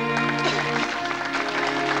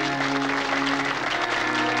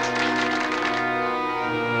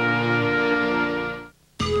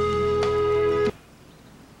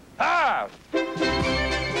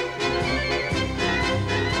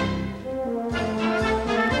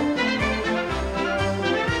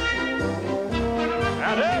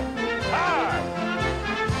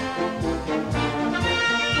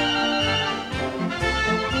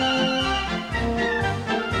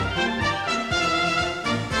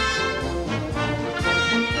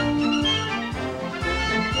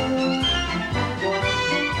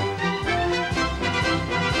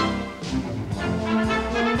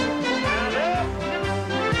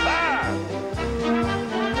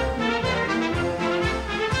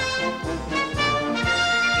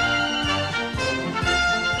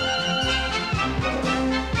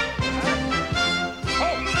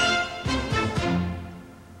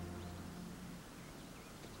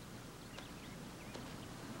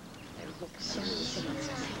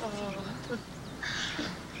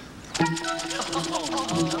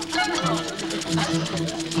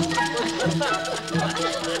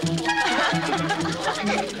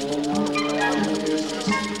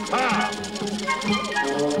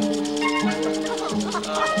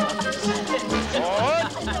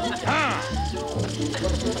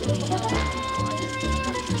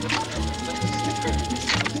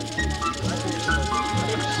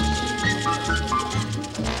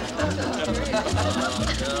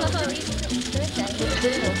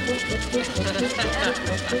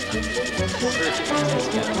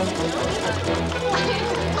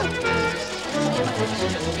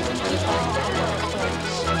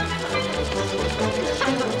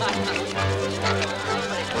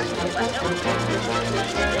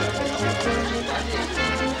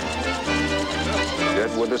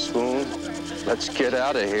 Get with a spoon. Let's get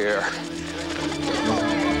out of here.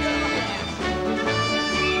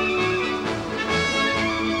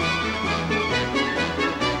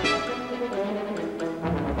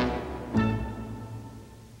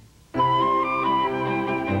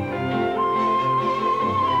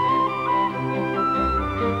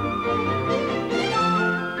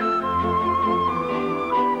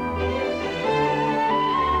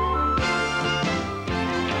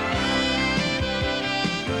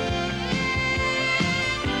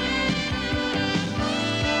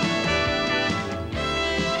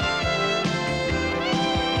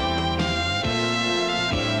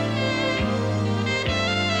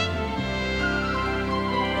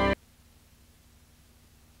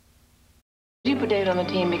 You put David on the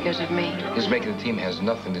team because of me. His making the team has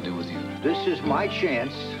nothing to do with you. This is my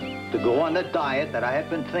chance to go on the diet that I have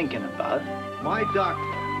been thinking about. My doctor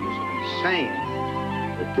is saying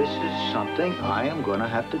that this is something I am going to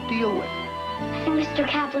have to deal with. I think Mr.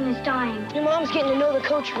 Kaplan is dying. Your mom's getting to know the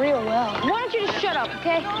coach real well. Why don't you just shut up,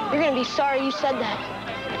 okay? You're gonna be sorry you said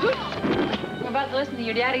that. We're about to listen to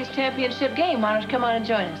your daddy's championship game. Why don't you come on and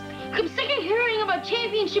join us? I'm sick of hearing about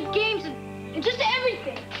championship games and just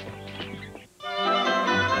everything.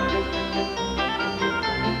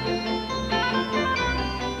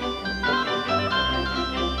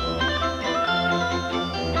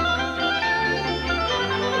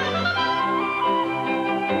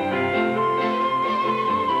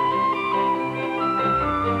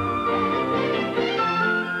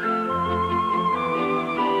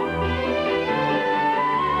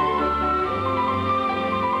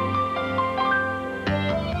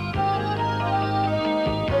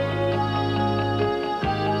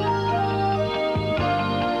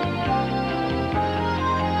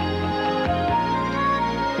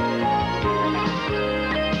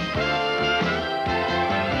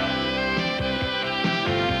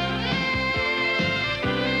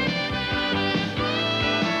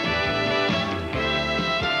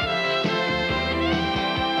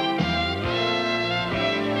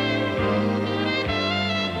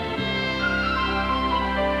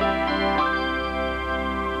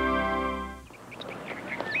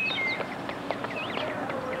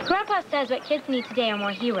 Grandpa says what kids need today are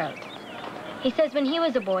more heroes. He says when he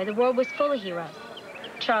was a boy, the world was full of heroes.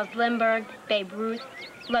 Charles Lindbergh, Babe Ruth,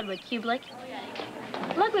 Ludwig Kubelik.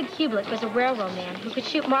 Ludwig Kubelik was a railroad man who could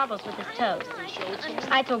shoot marbles with his toes.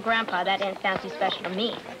 I told Grandpa that didn't sound too special to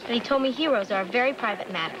me, but he told me heroes are a very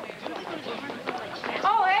private matter.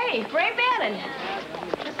 Oh, hey, Ray Bannon.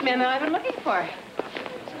 That's the man that I've been looking for.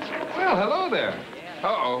 Well, hello there.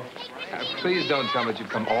 Uh-oh. Please don't tell me that you've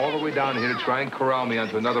come all the way down here to try and corral me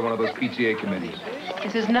onto another one of those PTA committees.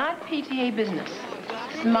 This is not PTA business.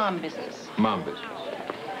 It's mom business. Mom business.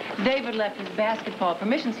 David left his basketball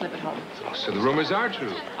permission slip at home. Oh, so the rumors are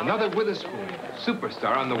true. Another Witherspoon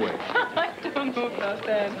superstar on the way. I don't know about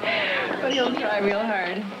that. But he'll try real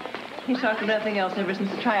hard. He's talked of nothing else ever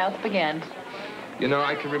since the tryouts began. You know,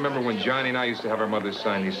 I can remember when Johnny and I used to have our mothers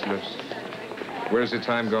sign these slips. Where's the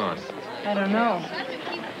time gone? I don't know.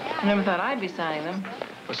 I never thought I'd be signing them.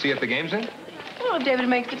 Well, see you at the games then? Well, if David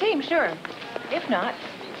makes the team, sure. If not,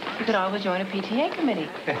 you could always join a PTA committee.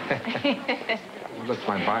 Look,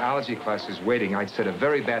 my biology class is waiting. I'd set a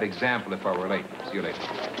very bad example if I were late. See you later.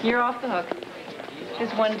 You're off the hook.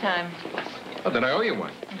 Just one time. Oh, then I owe you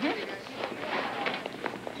one. Mm-hmm.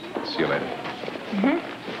 See you later. Mm-hmm.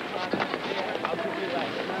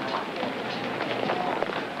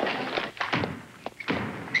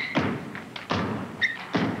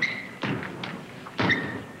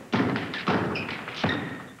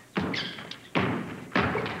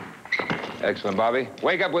 Excellent, Bobby.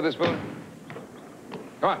 Wake up, Witherspoon.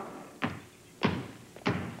 Come on.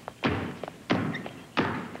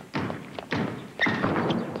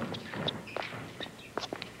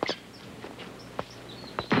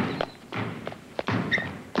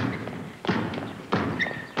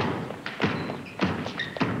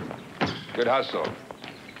 Good hustle.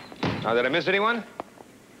 Now, did I miss anyone?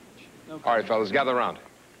 No. All right, fellas, gather around.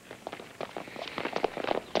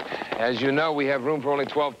 As you know, we have room for only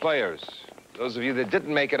 12 players. Those of you that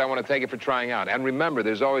didn't make it, I want to thank you for trying out. And remember,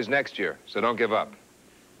 there's always next year, so don't give up.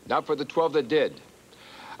 Now for the 12 that did.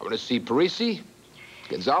 I want to see Parisi,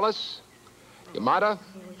 Gonzalez, Yamada,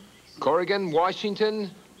 Corrigan,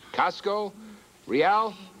 Washington, Casco,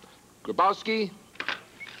 Real, Grabowski.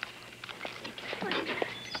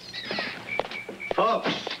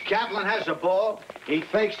 Folks, Kaplan has the ball. He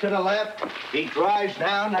fakes to the left. He drives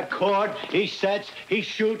down the court. He sets. He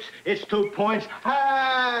shoots. It's 2 points.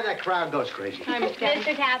 Ah, the crowd goes crazy.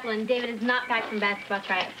 Mr. Kaplan, David is not back from basketball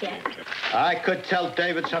tryouts yet. I could tell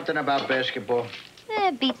David something about basketball.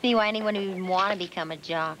 It beats me why anyone would even want to become a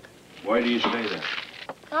jock. Why do you say that?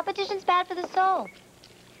 Competition's bad for the soul.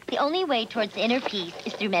 The only way towards inner peace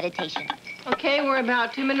is through meditation. Okay, we're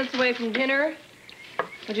about 2 minutes away from dinner.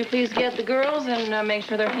 Would you please get the girls and make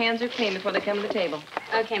sure their hands are clean before they come to the table?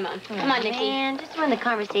 Okay, Mom. Come on, Nikki. Man, just when the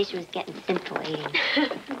conversation was getting scintillating.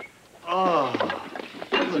 Oh.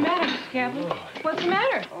 What's the matter, Mr. Kaplan? What's the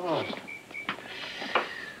matter?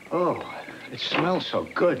 Oh, it smells so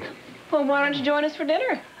good. Well, why don't you join us for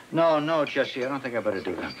dinner? No, Jesse, I don't think I better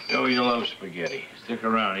do that. Oh, you love spaghetti. Stick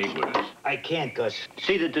around, eat with us. I can't, Gus.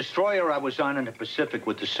 See, the destroyer I was on in the Pacific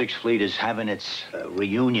with the Sixth Fleet is having its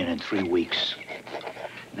reunion in 3 weeks.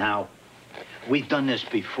 Now, we've done this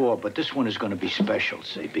before, but this one is going to be special,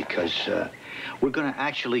 see, because we're going to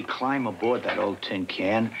actually climb aboard that old tin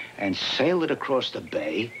can and sail it across the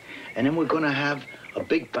bay, and then we're going to have a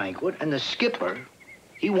big banquet, and the skipper,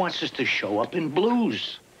 he wants us to show up in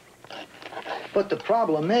blues. But the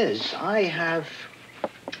problem is, I have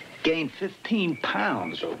gained 15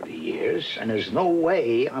 pounds over the years, and there's no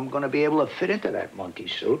way I'm going to be able to fit into that monkey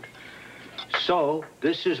suit. So,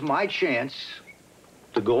 this is my chance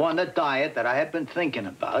to go on the diet that I have been thinking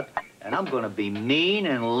about, and I'm going to be mean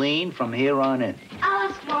and lean from here on in. I'll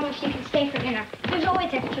ask Mom if she can stay for dinner. There's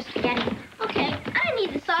always extra spaghetti. Okay, I don't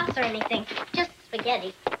need the sauce or anything, just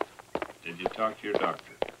spaghetti. Did you talk to your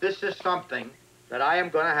doctor? This is something that I am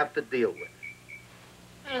going to have to deal with.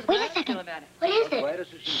 Wait a second. What is it? Gladys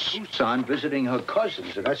is in Tucson visiting her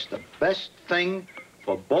cousins, and that's the best thing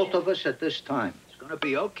for both of us at this time. It's going to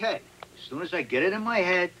be okay. As soon as I get it in my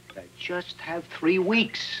head, I just have 3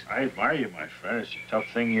 weeks. I admire you, my friend. It's a tough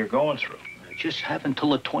thing you're going through. I just have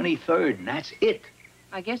until the 23rd, and that's it.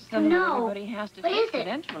 I guess everybody has to what is it?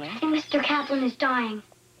 eventually. I think Mr. Kaplan is dying.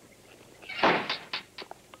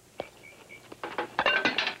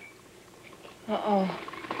 Uh-oh.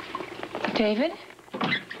 David?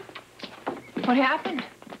 What happened?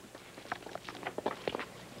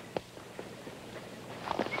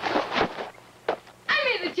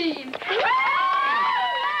 I made the team.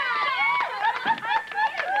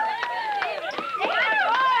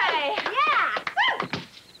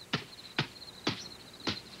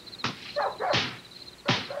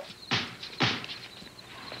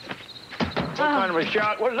 What kind of a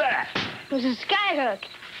shot was that? It was a skyhook,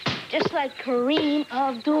 just like Kareem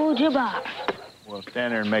Abdul-Jabbar. Well,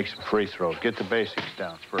 stand there and make some free throws. Get the basics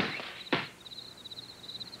down first.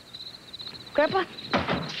 Grandpa,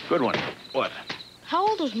 Good one. What? how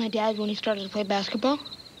old was my dad when he started to play basketball?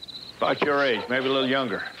 About your age, maybe a little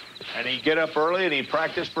younger. And he'd get up early and he'd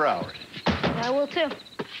practice for hours. I will too.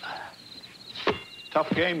 Tough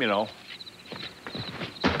game, you know.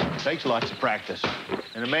 Takes lots of practice.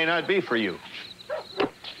 And it may not be for you.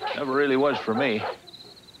 Never really was for me.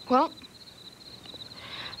 Well,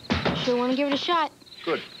 sure want to give it a shot.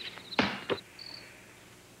 Good.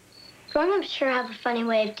 Grown-ups sure have a funny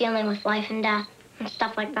way of dealing with life and death and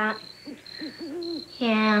stuff like that.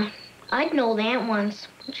 Yeah, I had an old aunt once.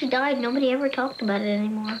 When she died, nobody ever talked about it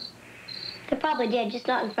anymore. They probably did, just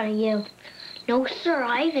not in front of you. No, sir,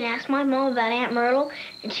 I even asked my mom about Aunt Myrtle,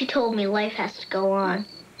 and she told me life has to go on.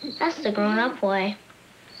 That's the grown-up way.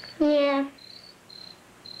 Yeah.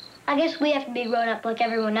 I guess we have to be grown up like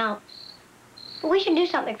everyone else. But we should do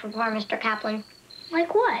something for poor Mr. Kaplan.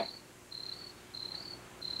 Like what?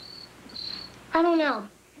 I don't know.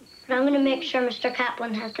 But I'm going to make sure Mr.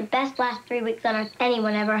 Kaplan has the best last 3 weeks on Earth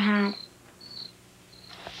anyone ever had.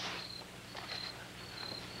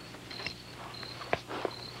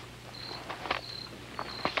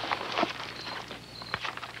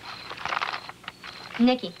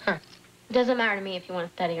 Nikki, it doesn't matter to me if you want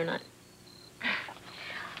to study or not.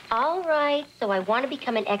 All right, so I want to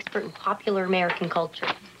become an expert in popular American culture.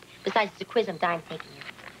 Besides the quiz, I'm dying thinking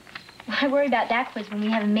of. Why worry about that quiz when we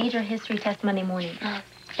have a major history test Monday morning?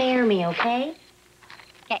 Spare me, okay?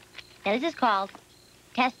 Okay, now this is called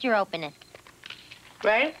Test Your Openness.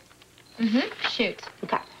 Ready? Mm-hmm. Shoot.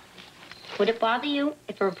 Okay. Would it bother you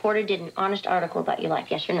if a reporter did an honest article about your life,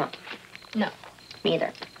 yes or no? No. Me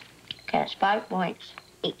either. Okay, that's 5 points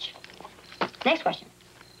each. Next question.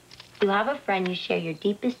 Do you have a friend you share your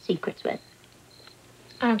deepest secrets with?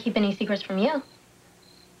 I don't keep any secrets from you.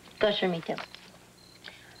 Goes for me, too.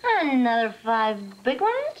 Another 5 big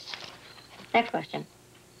ones. Next question.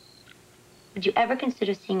 Would you ever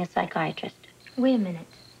consider seeing a psychiatrist? Wait a minute.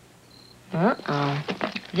 Uh-oh.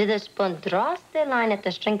 Witherspoon line at the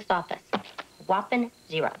shrink's office. Whopping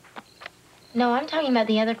 0. No, I'm talking about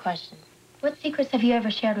the other question. What secrets have you ever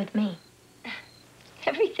shared with me?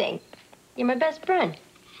 Everything. You're my best friend.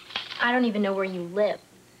 I don't even know where you live.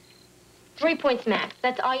 3 points max.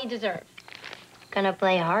 That's all you deserve. Gonna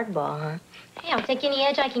play hardball, huh? Hey, I'll take any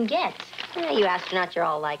edge I can get. Yeah, you astronauts, you're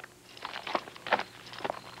all like.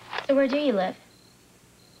 So where do you live?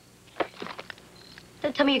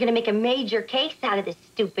 Don't tell me you're gonna make a major case out of this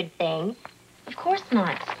stupid thing. Of course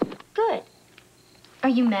not. Good. Are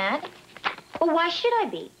you mad? Well, why should I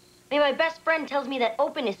be? I mean, my best friend tells me that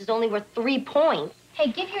openness is only worth 3 points.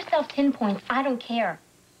 Hey, give yourself 10 points. I don't care.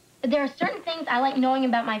 But there are certain things I like knowing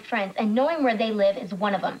about my friends, and knowing where they live is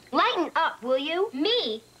one of them. Lighten up, will you?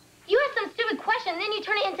 Me? You ask some stupid question, and then you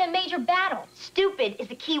turn it into a major battle. Stupid is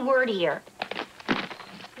the key word here.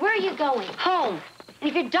 Where are you going? Home. And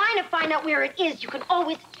if you're dying to find out where it is, you can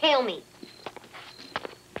always tell me.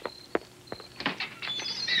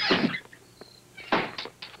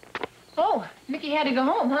 Oh, Mickey had to go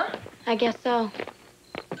home, huh? I guess so.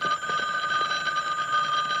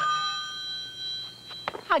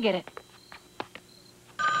 I'll get it.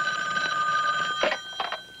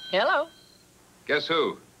 Hello. Guess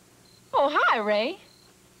who? Oh, hi, Ray.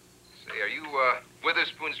 Say, are you,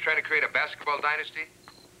 Witherspoon's trying to create a basketball dynasty?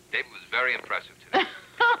 David was very impressive today.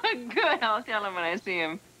 Oh, good. I'll tell him when I see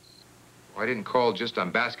him. Well, I didn't call just on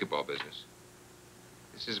basketball business.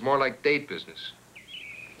 This is more like date business.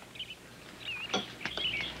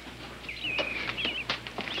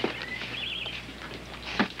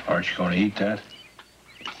 Aren't you going to eat that?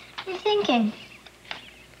 I'm thinking.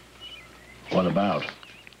 What about?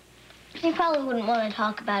 You probably wouldn't want to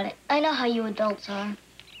talk about it. I know how you adults are.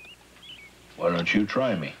 Why don't you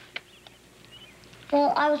try me?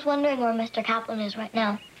 Well, I was wondering where Mr. Kaplan is right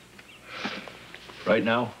now. Right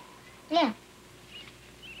now? Yeah.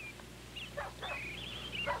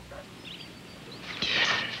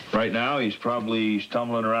 Right now, he's probably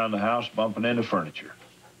stumbling around the house, bumping into furniture.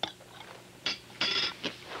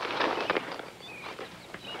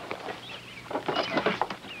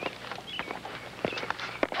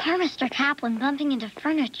 Poor Mr. Kaplan bumping into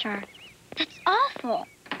furniture. That's awful.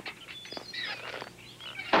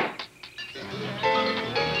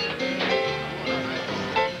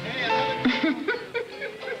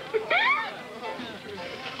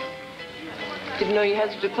 Didn't know you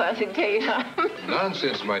had such a classic taste, huh?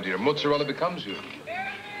 Nonsense, my dear. Mozzarella becomes you.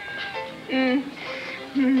 You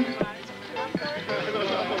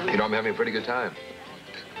know, I'm having a pretty good time.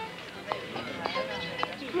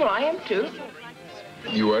 Well, I am, too.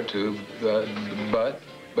 You are, too. But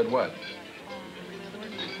what?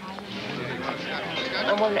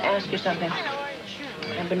 I wanted to ask you something.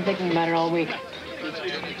 I've been thinking about it all week.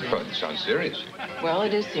 Well, it sounds serious. Well,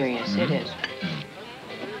 it is serious. It is.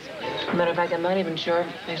 Matter of fact, I'm not even sure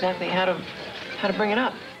exactly how to bring it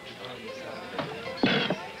up.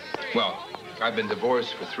 Well, I've been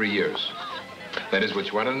divorced for 3 years. That is what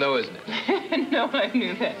you want to know, isn't it? No, I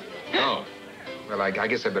knew that. Oh. Well, I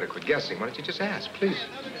guess I better quit guessing. Why don't you just ask, please?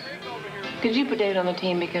 Could you put David on the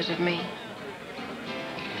team because of me?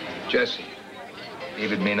 Jesse,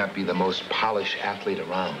 David may not be the most polished athlete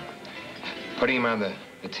around. Putting him on the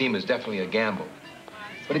team is definitely a gamble.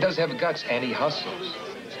 But he does have guts, and he hustles.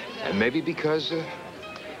 And maybe because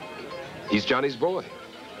he's Johnny's boy.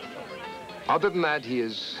 Other than that, he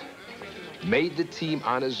has made the team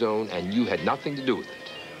on his own, and you had nothing to do with it.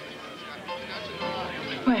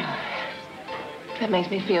 Well, that makes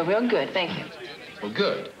me feel real good. Thank you. Well,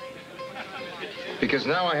 good. Because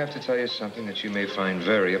now I have to tell you something that you may find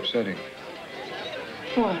very upsetting.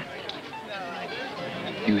 What?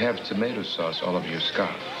 You have tomato sauce all over your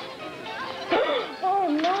scarf. Oh,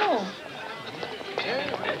 no.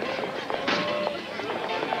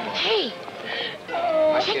 Hey,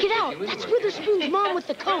 check it out. That's Witherspoon's mom with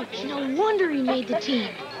the coach. No wonder he made the team.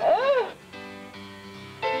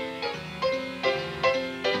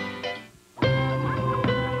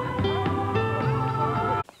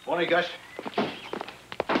 Morning, Gus.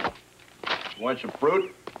 Want some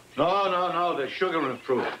fruit? No, there's sugar in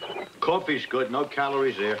fruit. Coffee's good, no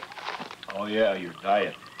calories there. Oh, yeah, your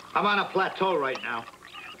diet. I'm on a plateau right now.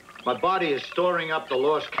 My body is storing up the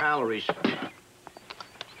lost calories.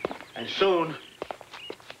 And soon,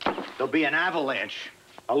 there'll be an avalanche.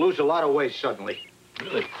 I'll lose a lot of weight suddenly.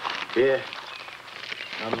 Really? Yeah.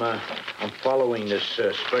 I'm following this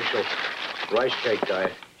special rice cake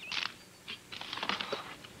diet.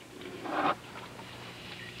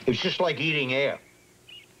 It's just like eating air.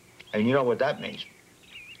 And you know what that means.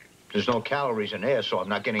 There's no calories in air, so I'm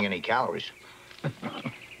not getting any calories.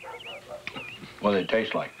 What do they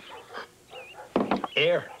taste like?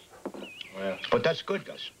 Air. Well, But that's good,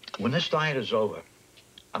 Gus. When this diet is over,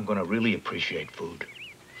 I'm going to really appreciate food.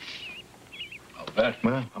 I'll bet.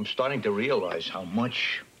 Well, I'm starting to realize how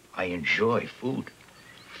much I enjoy food.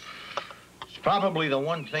 It's probably the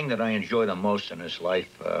one thing that I enjoy the most in this life,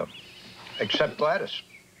 except Gladys.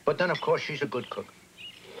 But then, of course, she's a good cook.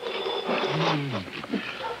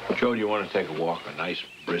 Joe, do you want to take a walk, a nice,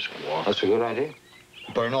 brisk walk? That's a good idea.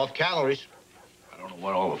 Burn off calories. I don't know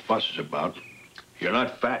what all the fuss is about. You're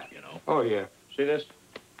not fat, you know. Oh, yeah. See this?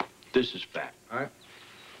 This is fat. All right.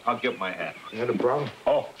 I'll get my hat. Not a problem.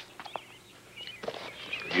 Oh. This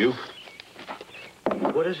is for you.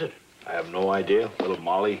 What is it? I have no idea. Little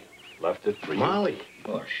Molly left it for you. Molly?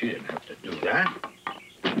 Oh, she didn't have to do that.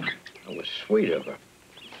 That was sweet of her.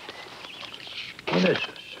 What is this?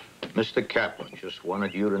 Mr. Kaplan just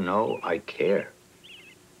wanted you to know I care.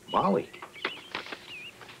 Molly.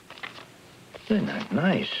 Isn't that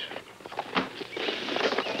nice?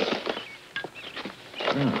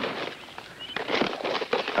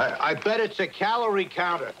 I bet it's a calorie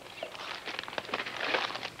counter.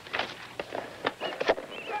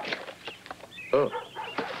 Oh.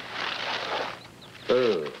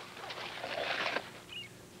 Oh.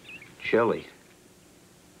 Chili.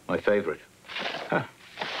 My favorite. Huh.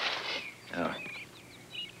 Oh.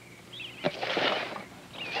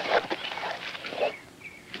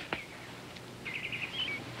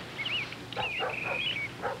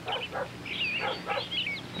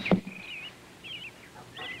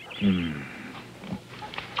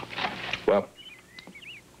 Well,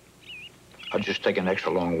 I'll just take an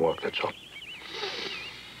extra long walk, that's all.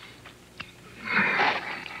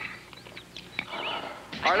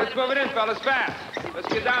 All right, let's move it in, fellas, fast. Let's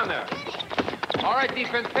get down there. All right,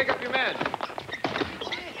 defense, pick up your men.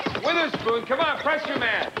 Witherspoon, come on, press your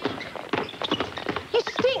man. You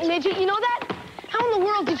stink, midget. You know that? How in the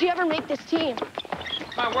world did you ever make this team?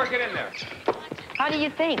 Come on, work it in there. How do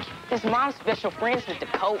you think? His mom's special friends with the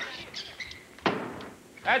coach.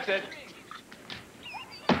 That's it.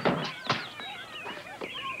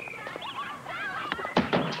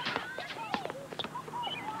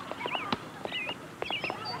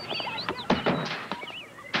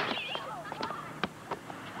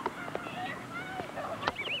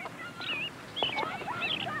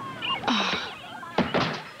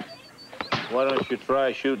 Why don't you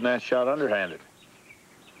try shooting that shot underhanded?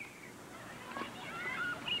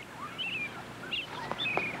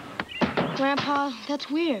 Grandpa, that's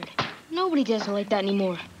weird. Nobody does it like that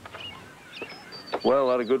anymore. Well, a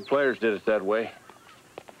lot of good players did it that way.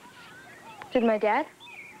 Did my dad?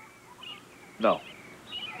 No.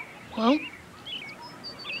 Well?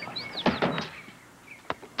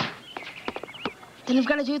 Then I've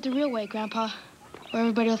got to do it the real way, Grandpa, or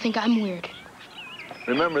everybody will think I'm weird.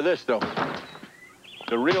 Remember this, though.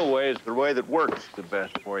 The real way is the way that works the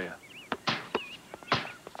best for you.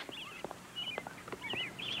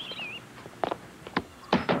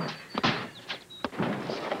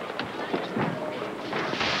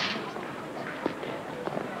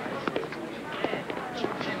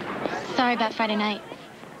 Sorry about Friday night.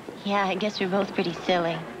 Yeah, I guess we're both pretty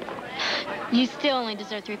silly. You still only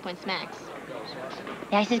deserve 3 points max.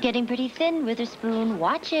 The ice is getting pretty thin, Witherspoon.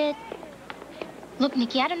 Watch it. Look,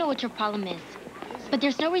 Nikki, I don't know what your problem is, but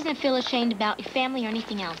there's no reason to feel ashamed about your family or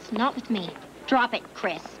anything else. Not with me. Drop it,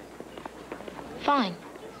 Chris. Fine.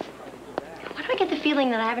 Why do I get the feeling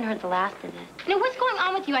that I haven't heard the last of this? Now, what's going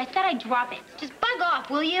on with you? I said I'd drop it. Just bug off,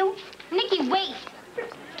 will you? Nikki, wait.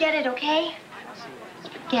 Get it, okay?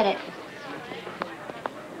 Get it.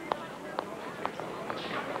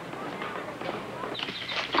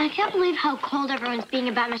 I can't believe how cold everyone's being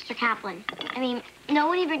about Mr. Kaplan. I mean, no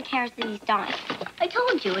one even cares that he's dying. I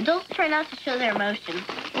told you, adults try not to show their emotions.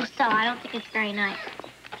 Well, so I don't think it's very nice.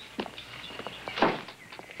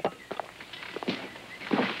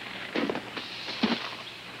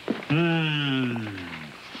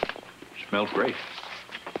 Smells great.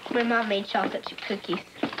 My mom made chocolate chip cookies.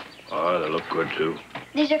 Oh, they look good, too.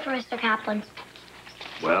 These are for Mr. Kaplan.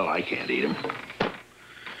 Well, I can't eat them.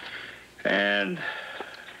 And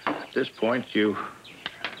at this point, you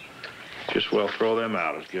just well throw them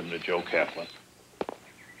out as given to Joe Kaplan.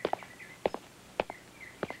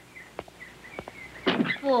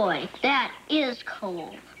 Boy, that is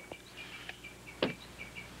cold.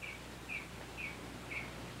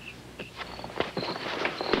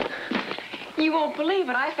 You won't believe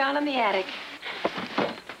what I found in the attic.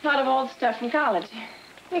 A lot of old stuff from college.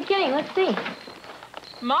 You're kidding. Let's see.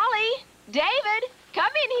 Molly! David!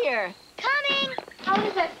 Come in here! Coming! How old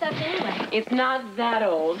is that stuff anyway? It's not that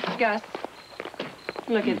old. Gus,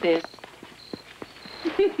 look at this.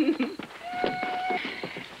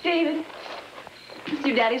 David, it's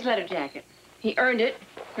your daddy's letter jacket. He earned it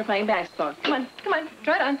for playing basketball. Come on,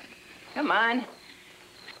 try it on. Come on.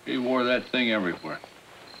 He wore that thing everywhere.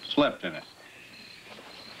 Slept in it.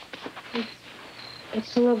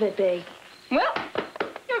 It's a little bit big. Well,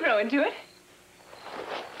 you'll grow into it.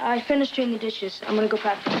 I finished doing the dishes. I'm gonna go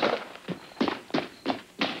practice.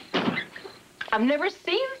 I've never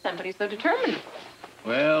seen somebody so determined.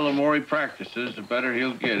 Well, the more he practices, the better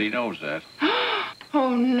he'll get. He knows that.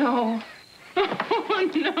 Oh, no. Oh,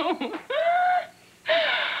 no.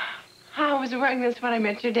 I was wearing this when I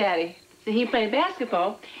met your daddy. So he played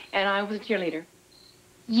basketball, and I was a cheerleader.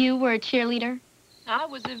 You were a cheerleader? I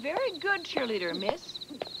was a very good cheerleader, miss.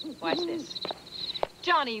 Watch this.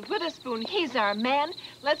 Johnny Witherspoon, he's our man.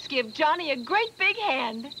 Let's give Johnny a great big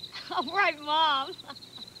hand. All right, Mom.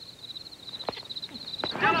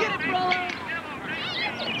 Go get it, bro.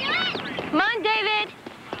 Come on, David.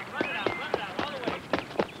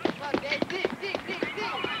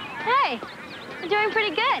 Hey, you're doing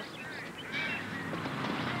pretty good.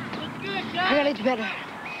 I gotta do better.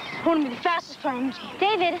 I want to be the fastest player on the team.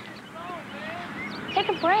 David, take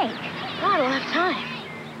a break. No, I don't have time.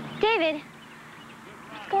 David,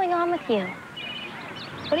 what's going on with you?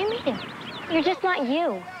 What do you mean? You're just not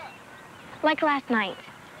you. Like last night,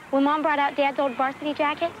 when Mom brought out Dad's old varsity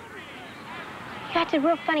jacket. You acted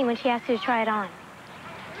real funny when she asked you to try it on.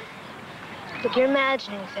 Look, you're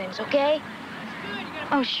imagining things, okay?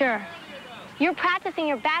 Oh, sure. You're practicing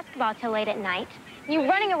your basketball till late at night. You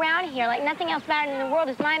running around here like nothing else mattered in the world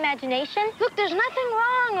is my imagination. Look, there's nothing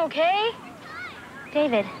wrong, okay?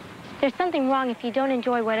 David, there's something wrong if you don't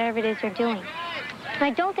enjoy whatever it is you're doing. And I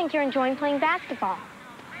don't think you're enjoying playing basketball.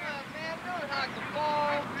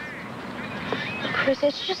 Chris,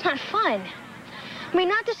 it's just not fun. I mean,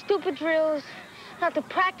 not the stupid drills, not the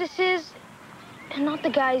practices, and not the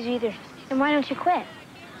guys either. Then why don't you quit?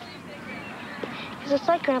 Because it's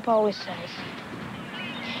like Grandpa always says.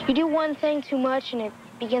 You do one thing too much and it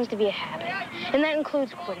begins to be a habit. And that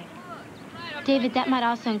includes quitting. David, that might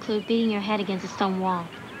also include beating your head against a stone wall.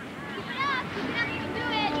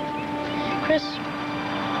 Chris,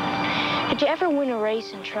 did you ever win a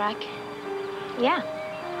race in track? Yeah.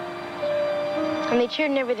 And they cheered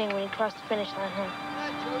and everything when you crossed the finish line, huh?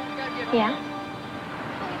 Yeah?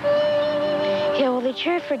 Yeah, well, they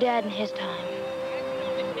cheered for Dad in his time.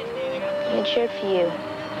 And they cheered for you.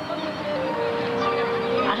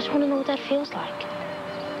 I just want to know what that feels like.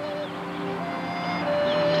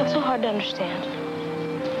 That's so hard to understand.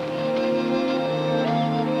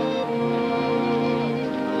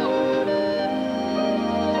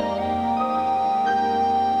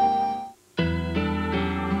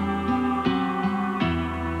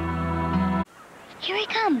 Here he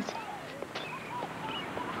comes.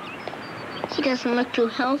 He doesn't look too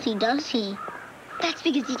healthy, does he? That's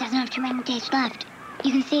because he doesn't have too many days left.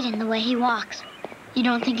 You can see it in the way he walks. You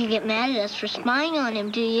don't think he'd get mad at us for spying on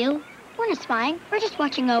him, do you? We're not spying. We're just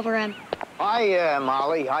watching over him. Hi,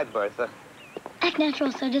 Molly. Hi, Bertha. Act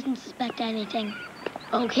natural so he doesn't suspect anything.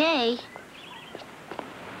 Okay.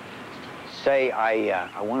 Say,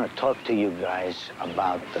 I want to talk to you guys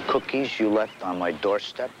about the cookies you left on my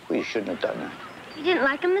doorstep. Well, you shouldn't have done that. You didn't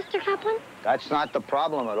like them, Mr. Kaplan? That's not the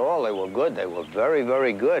problem at all. They were good. They were very,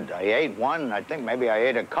 very good. I ate one, and I think maybe I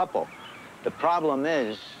ate a couple. The problem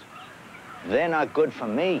is, they're not good for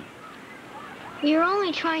me. You're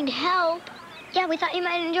only trying to help. Yeah, we thought you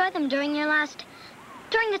might enjoy them during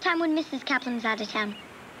the time when Mrs. Kaplan was out of town.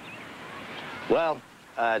 Well,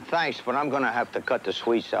 thanks, but I'm going to have to cut the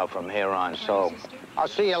sweets out from here on, so I'll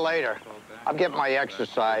see you later. I'll get my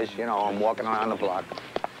exercise. You know, I'm walking around the block.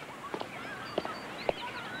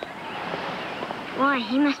 Boy,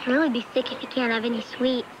 he must really be sick if he can't have any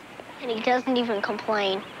sweets. And he doesn't even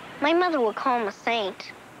complain. My mother would call him a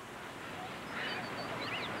saint.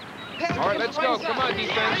 All right, let's go. Come on,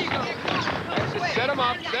 defense. That's it. Set him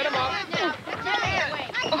up. Set him up.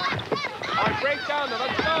 All right, break down there.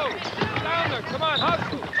 Let's go. Down there. Come on,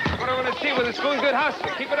 hustle. What I want to see with a spoon, good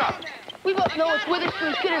hustling. Keep it up. We both know it's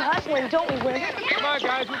Witherspoon's good at hustling, don't we, Win? Come on,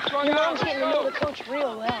 guys. What's going Your on? mom's getting to know the coach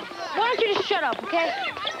real well. Why don't you just shut up, okay?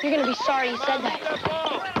 You're gonna be sorry you said that.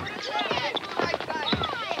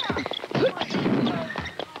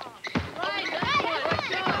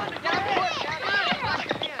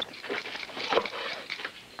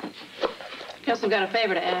 Guess I've got a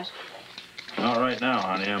favor to ask. All right now,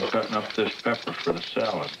 honey, I'm cutting up this pepper for the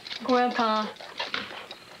salad. Grandpa.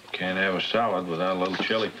 Can't have a salad without a little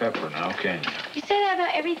chili pepper now, can you? You say that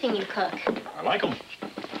about everything you cook. I like them.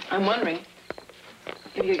 I'm wondering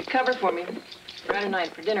if you could cover for me Friday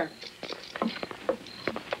night for dinner.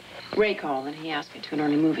 Ray called and he asked me to an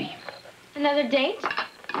early movie. Another date?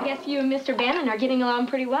 I guess you and Mr. Bannon are getting along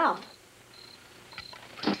pretty well.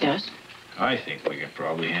 Yes? I think we can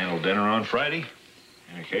probably handle dinner on Friday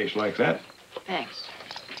in a case like that. Thanks.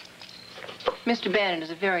 Mr. Bannon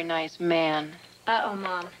is a very nice man. Uh-oh,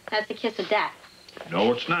 Mom. That's the kiss of death.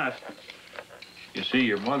 No, it's not. You see,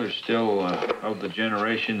 your mother's still of the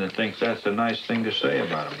generation that thinks that's a nice thing to say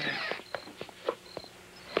about a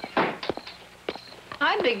man.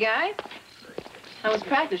 Hi, big guy. How was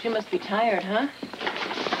practice? You must be tired, huh?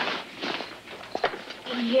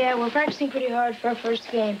 Yeah, we're practicing pretty hard for our first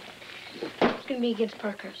game. It's gonna be against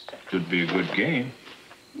Parkhurst. Could be a good game.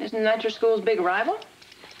 Isn't that your school's big rival?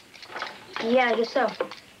 Yeah, I guess so.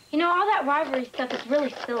 You know, all that rivalry stuff is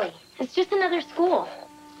really silly. It's just another school.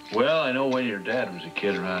 Well, I know when your dad was a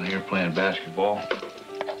kid around here playing basketball,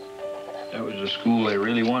 that was a school they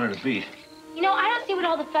really wanted to beat. You know, I don't see what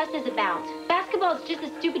all the fuss is about. Basketball is just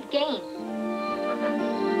a stupid game.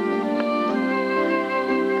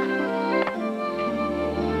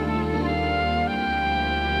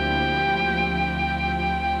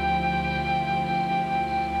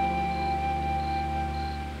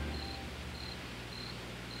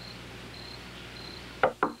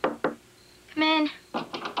 Come in.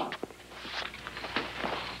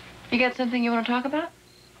 You got something you want to talk about?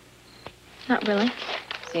 Not really.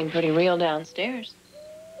 Seemed pretty real downstairs.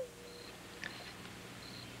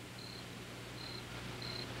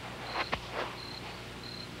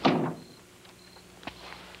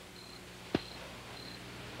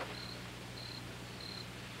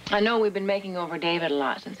 I know we've been making over David a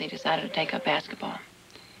lot since he decided to take up basketball.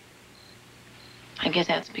 I guess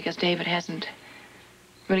that's because David hasn't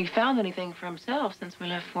really found anything for himself since we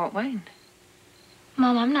left Fort Wayne.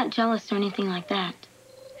 Mom, I'm not jealous or anything like that.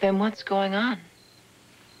 Then what's going on?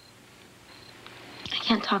 I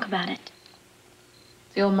can't talk about it.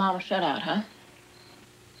 It's the old mama shutout, huh?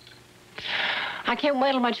 I can't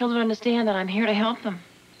wait till my children understand that I'm here to help them.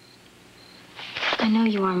 I know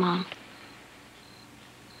you are, Mom.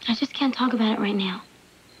 I just can't talk about it right now.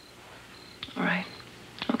 All right.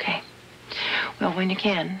 Okay. Well, when you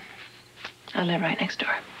can, I live right next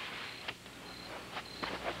door.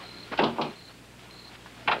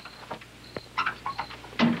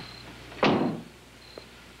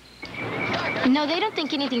 No, they don't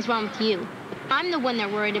think anything's wrong with you. I'm the one they're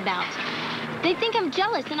worried about. They think I'm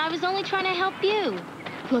jealous and I was only trying to help you.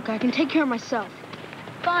 Look, I can take care of myself.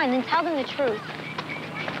 Fine, then tell them the truth.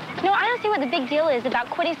 No, I don't see what the big deal is about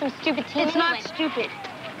quitting some stupid team. It's not stupid.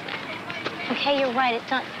 Okay, you're right. It's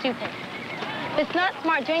not stupid. It's not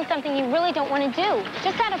smart doing something you really don't want to do.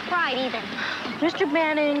 Just out of pride, either. Mr.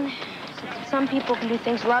 Bannon said that some people can do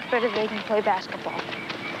things a lot better than they can play basketball.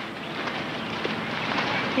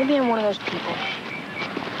 Maybe I'm one of those people.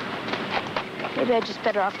 Maybe I'm just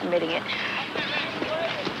better off admitting it.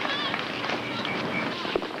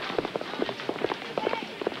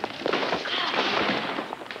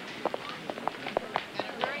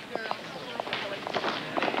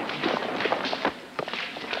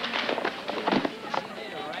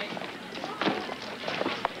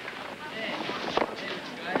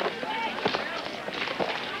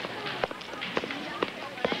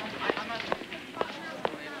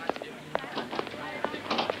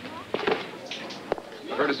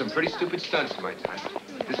 heard of some pretty stupid stunts in my time.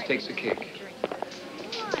 This takes a kick.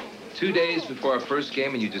 2 days before our first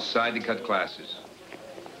game and you decide to cut classes.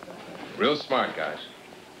 Real smart, guys.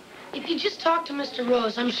 If you just talk to Mr.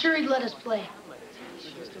 Rose, I'm sure he'd let us play.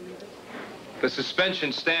 The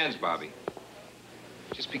suspension stands, Bobby.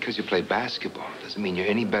 Just because you play basketball doesn't mean you're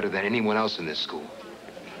any better than anyone else in this school.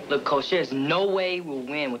 Look, Coach, there's no way we'll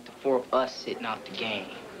win with the 4 of us sitting out the game.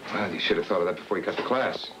 Well, you should have thought of that before you cut the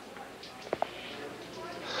class.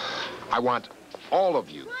 I want all of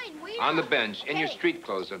you on the bench in your street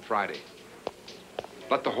clothes on Friday.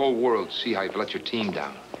 Let the whole world see how you've let your team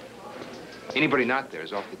down. Anybody not there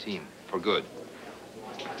is off the team for good.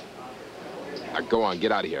 Now, go on,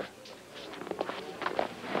 get out of here.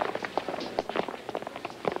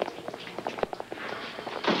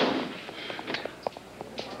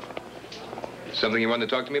 Something you wanted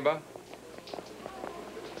to talk to me about?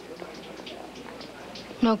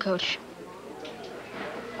 No, Coach.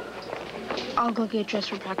 I'll go get dressed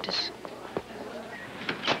for practice.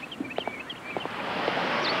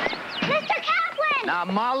 Mr. Kaplan! Now,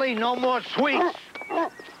 Molly, no more sweets. I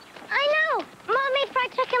know. Mom made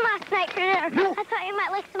fried chicken last night for dinner. I thought you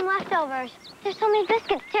might like some leftovers. There's so many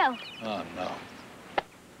biscuits, too. Oh, no.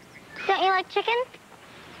 Don't you like chicken?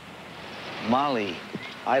 Molly,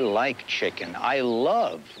 I like chicken. I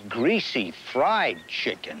love greasy fried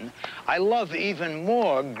chicken. I love even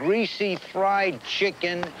more greasy fried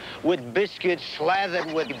chicken with biscuits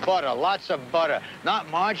slathered with butter. Lots of butter. Not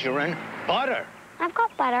margarine, butter. I've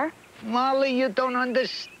got butter. Molly, you don't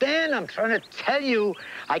understand. I'm trying to tell you,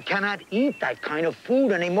 I cannot eat that kind of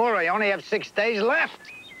food anymore. I only have 6 days left.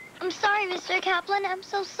 I'm sorry, Mr. Kaplan. I'm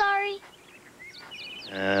so sorry.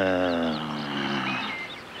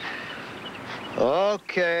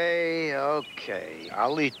 Okay.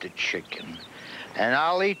 I'll eat the chicken, and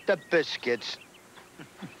I'll eat the biscuits,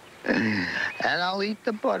 and I'll eat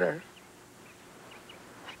the butter.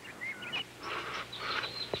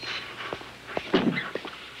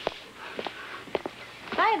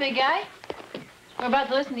 Hi, big guy. We're about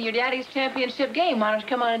to listen to your daddy's championship game. Why don't you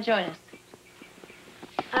come on and join us?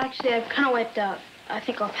 Actually, I've kind of wiped out. I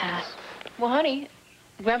think I'll pass. Well, honey,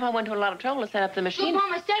 Grandpa went to a lot of trouble to set up the machine. Look,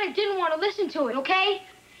 Mom, I said I didn't want to listen to it, okay?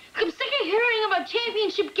 I'm sick of hearing about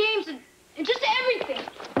championship games and just everything.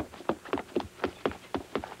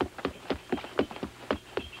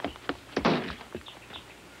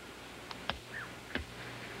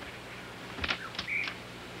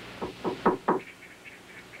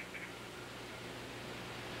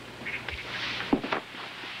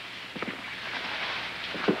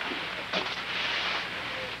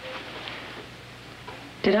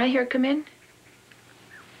 Did I hear come in?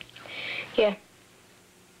 Yeah.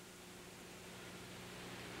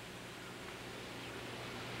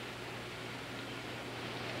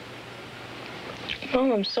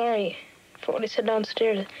 Mom, I'm sorry for what I said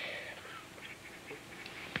downstairs.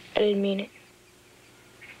 I didn't mean it.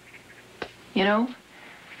 You know,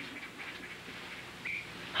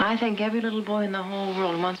 I think every little boy in the whole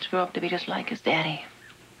world wants to grow up to be just like his daddy.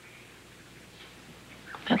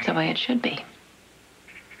 That's the way it should be.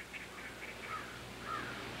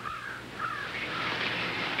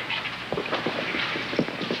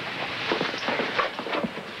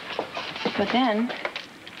 But then,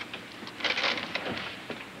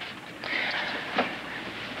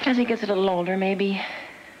 as he gets a little older, maybe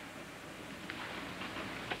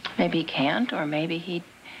he can't, or maybe he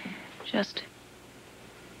just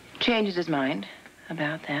changes his mind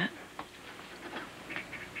about that.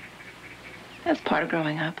 That's part of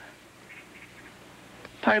growing up.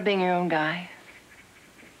 Part of being your own guy.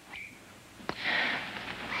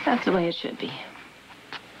 That's the way it should be.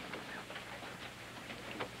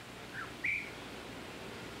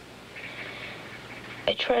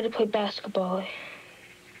 I tried to play basketball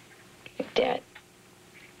like Dad.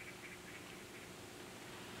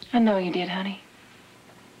 I know you did, honey.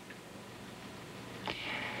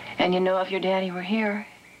 And you know, if your daddy were here,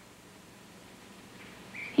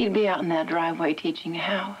 he'd be out in that driveway teaching you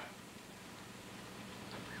how.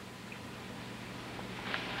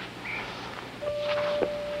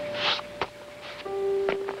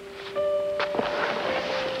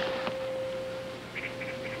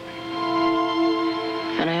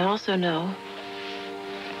 And I also know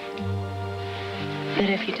that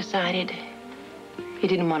if you decided you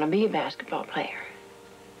didn't want to be a basketball player,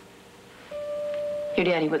 your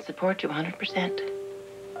daddy would support you 100%.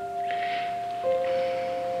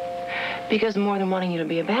 Because more than wanting you to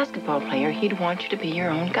be a basketball player, he'd want you to be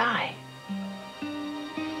your own guy.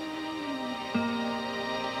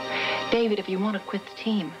 David, if you want to quit the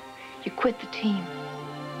team, you quit the team.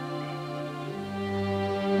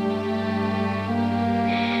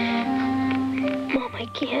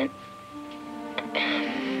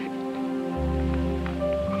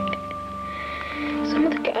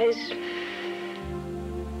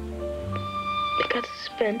 They got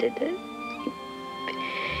suspended.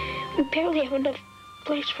 We barely have enough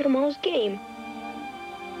players for tomorrow's game.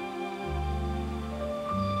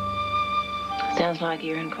 Sounds like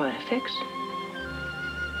you're in quite a fix.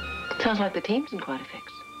 Sounds like the team's in quite a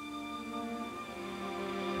fix.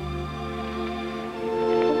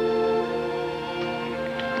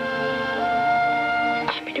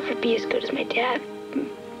 I may never be as good as my dad.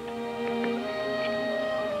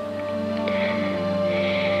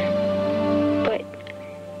 But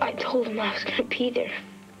I told him I was going to be there.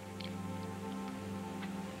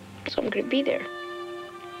 So I'm going to be there.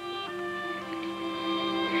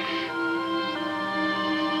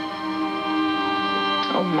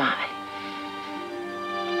 Oh, my.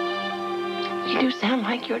 You do sound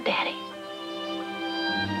like your daddy.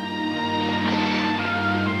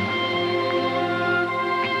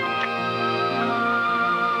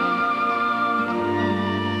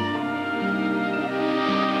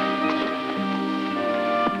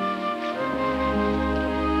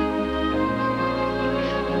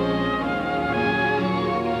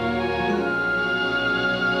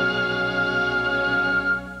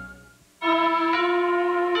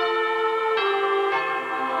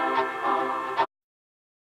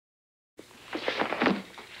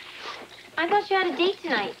 I thought you had a date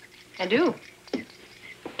tonight. I do.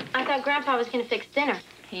 I thought Grandpa was going to fix dinner.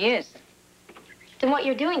 He is. Then what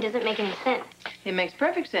you're doing doesn't make any sense. It makes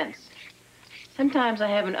perfect sense. Sometimes I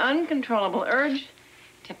have an uncontrollable urge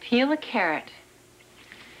to peel a carrot.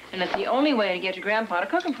 And it's the only way to get your Grandpa to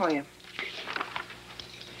cook them for you.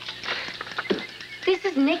 This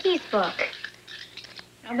is Nikki's book.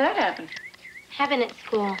 How'd that happen? Happened at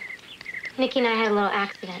school. Nikki and I had a little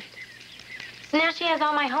accident. So now she has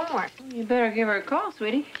all my homework. You better give her a call,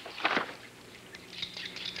 sweetie.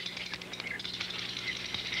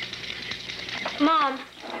 Mom.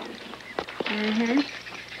 Mm-hmm.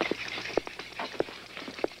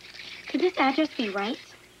 Could this address be right?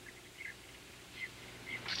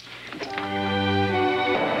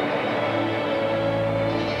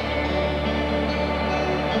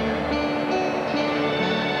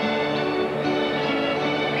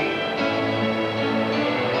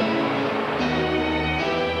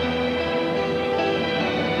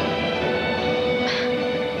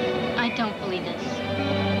 I don't believe this.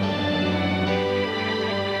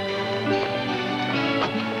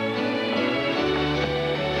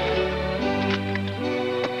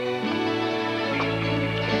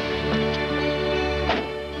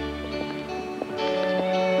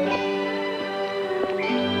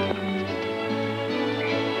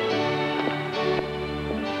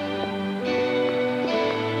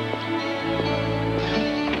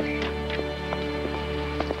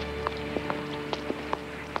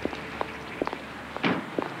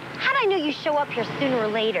 Show up here sooner or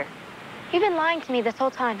later. You've been lying to me this whole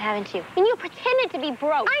time, haven't you? And you pretended to be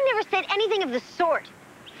broke. I never said anything of the sort.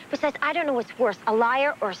 Besides, I don't know what's worse, a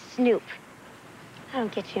liar or a snoop. I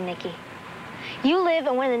don't get you, Nikki. You live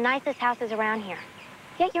in one of the nicest houses around here,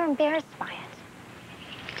 yet you're embarrassed by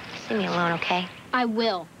it. Just leave me alone, okay? I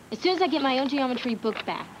will, as soon as I get my own geometry book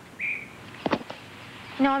back.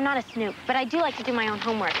 No, I'm not a snoop, but I do like to do my own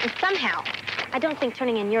homework. And somehow, I don't think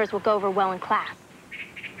turning in yours will go over well in class.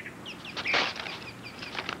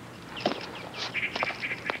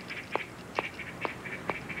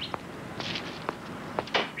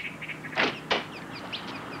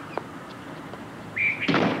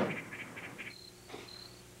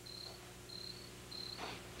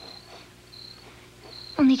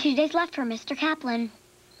 Only 2 days left for Mr. Kaplan.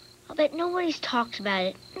 I'll bet nobody's talked about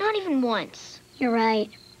it, not even once. You're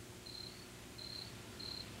right.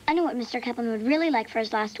 I know what Mr. Kaplan would really like for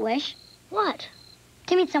his last wish. What?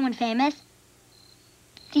 To meet someone famous.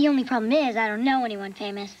 The only problem is I don't know anyone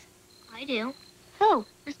famous. I do. Who?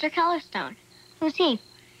 Mr. Kellerstone. Who's he?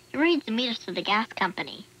 He reads the meters for the gas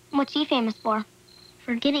company. What's he famous for?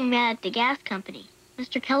 For getting mad at the gas company.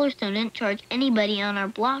 Mr. Kellerstone didn't charge anybody on our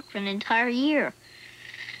block for an entire year.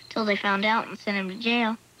 Till they found out and sent him to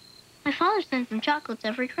jail. My father sends him chocolates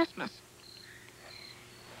every Christmas.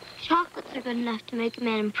 Chocolates are good enough to make a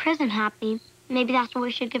man in prison happy. Maybe that's what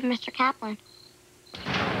we should give Mr. Kaplan.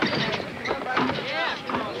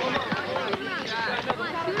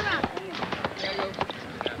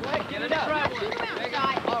 Get it up.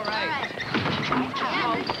 All right.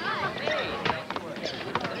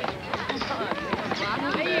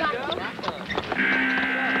 There you go.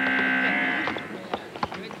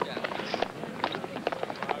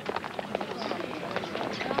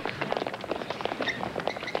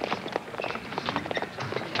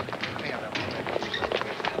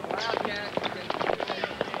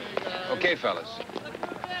 Okay, fellas.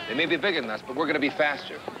 They may be bigger than us, but we're going to be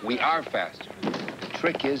faster. We are faster. The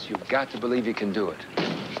trick is you've got to believe you can do it.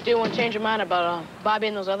 Still won't change your mind about Bobby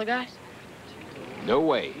and those other guys? No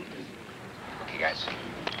way. Okay, guys.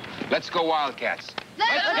 Let's go Wildcats.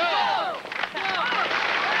 Let's go!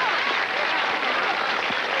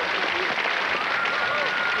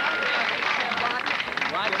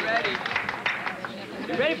 Watch ready.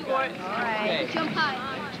 You ready for it? All right. Jump high.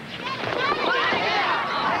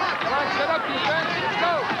 Come on, set up defense. Let's go.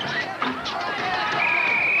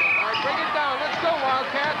 All right, bring it down. Let's go,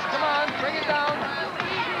 Wildcats. Come on, bring it down.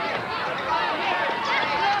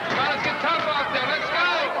 Come on, let's get tough out there. Let's go.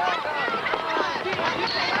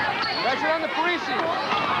 Pressure on the Parisi.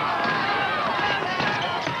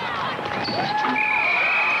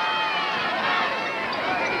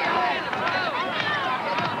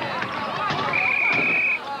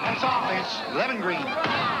 That's offense. 11 green.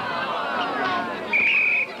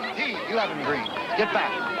 T, 11 green. Get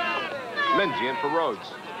back. Lindsay in for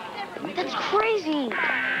Rhodes. That's crazy. Come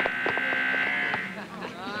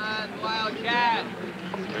on, Wildcat.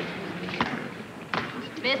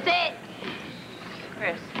 Miss it.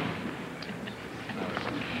 Chris.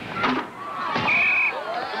 Come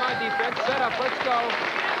on, defense. Set up. Let's go.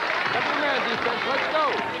 Every man, defense. Let's go.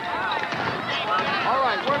 All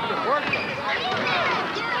right, work them, work them.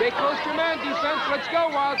 Stay close to your man, defense. Let's go,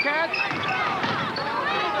 Wildcats.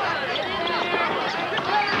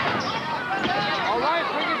 All right,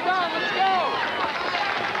 bring it down. Let's go.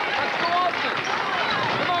 Let's go, Austin.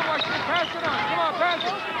 Come on, Washington. Pass it on. Come on, pass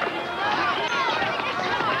it.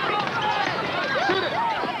 Shoot it.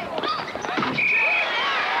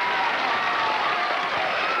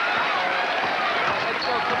 Let's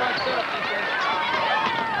go. Come on, set up, defense.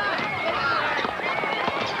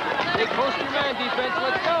 Stay close to your man, defense.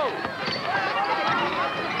 Let's go.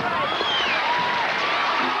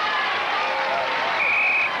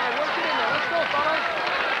 All right, work it in there. Let's go, fellas.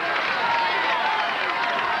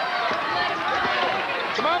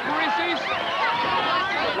 Come on, Parisi's.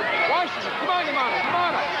 Washington, come on, Yamada. Come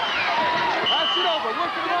on. Pass it over.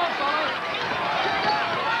 Work it around, fellas.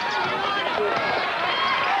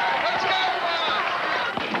 Let's go,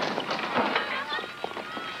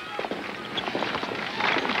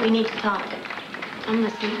 We need to talk. I'm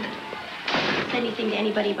listening. Said anything to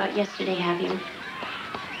anybody about yesterday, have you?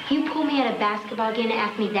 You pull me at a basketball game and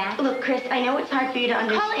ask me that? Look, Chris, I know it's hard for you to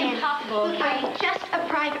understand. Call it impossible, Look, okay? I'm just a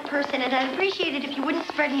private person, and I'd appreciate it if you wouldn't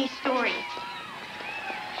spread any stories.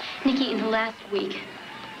 Nikki, in the last week,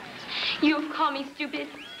 you've called me stupid,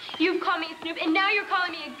 you've called me a snoop, and now you're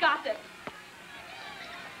calling me a gossip.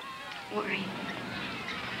 Don't worry.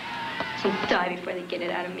 I'll die before they get it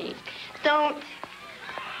out of me. Don't.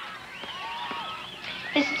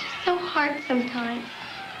 It's just so hard sometimes.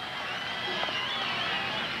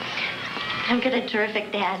 I've got a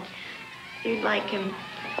terrific dad. You'd like him.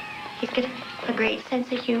 He's got a great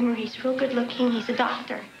sense of humor. He's real good looking. He's a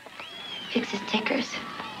doctor. Fixes tickers.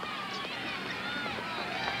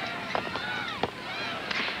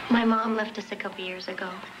 My mom left us a couple years ago.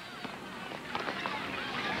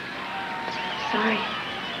 Sorry.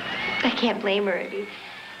 I can't blame her. I mean,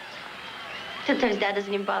 sometimes Dad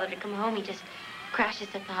doesn't even bother to come home. He just crashes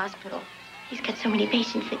at the hospital. He's got so many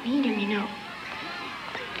patients that need him, you know.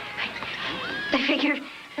 I figured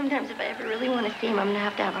sometimes if I ever really want to see him, I'm going to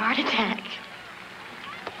have a heart attack.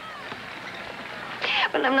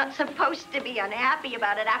 But I'm not supposed to be unhappy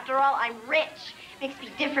about it. After all, I'm rich. Makes me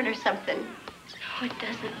different or something. No, it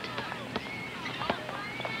doesn't.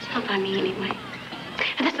 It's not by me anyway.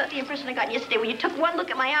 And that's not the impression I got yesterday when you took one look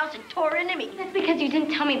at my house and tore into me. That's because you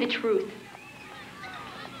didn't tell me the truth.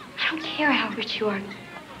 I don't care how rich you are.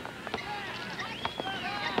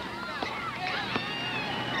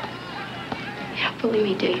 You don't believe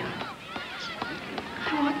me, do you?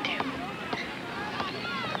 I want to.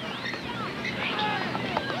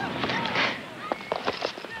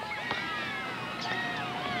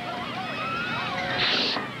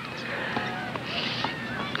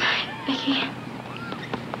 Nikki, you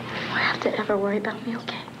don't have to ever worry about me,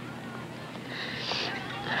 okay?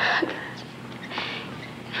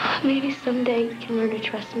 Maybe someday you can learn to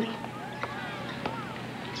trust me.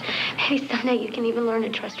 Maybe someday you can even learn to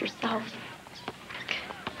trust yourself.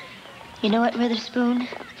 You know what, Witherspoon?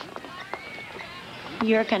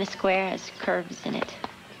 Your kind of square has curves in it.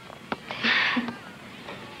 Come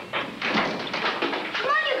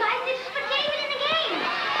on, you guys. They just put David in the game.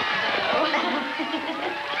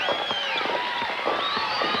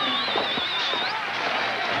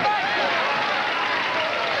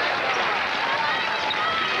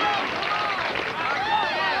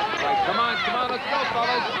 Come on, let's go,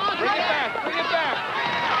 fellas. Bring it back, bring it back.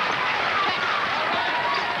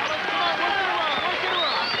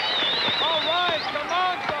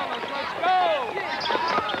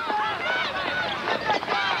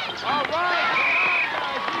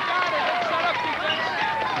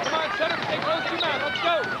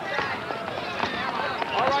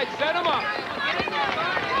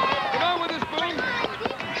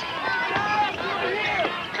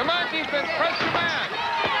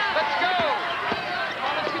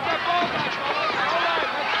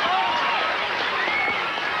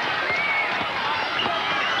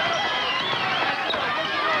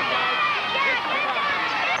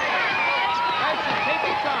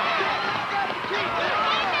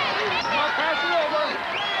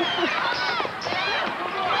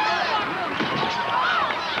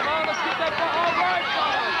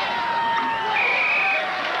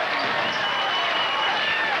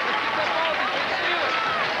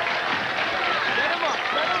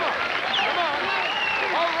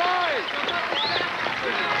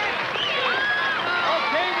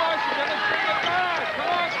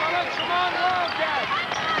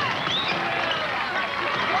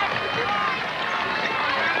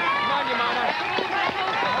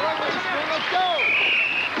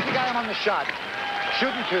 shot.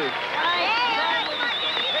 Shooting two.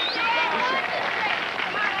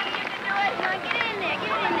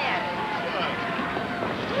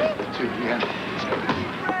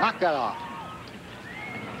 Knock that off.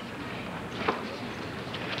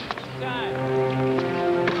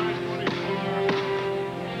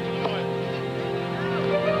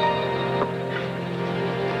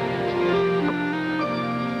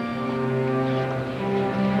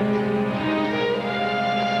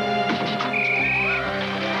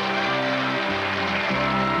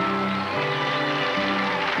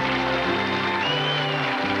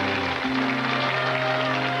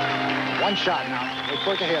 One shot now. Wait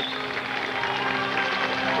for it to hit.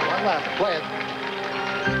 One left. Play it.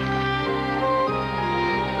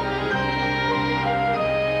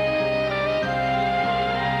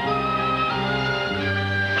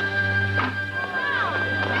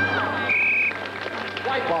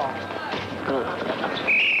 White ball.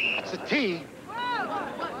 It's a tee.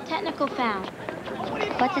 Technical foul.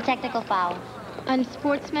 What's a technical foul?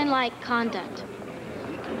 Unsportsmanlike conduct.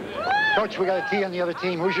 Coach, we got a tee on the other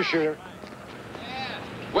team. Who's your shooter?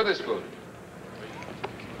 Witherspoon.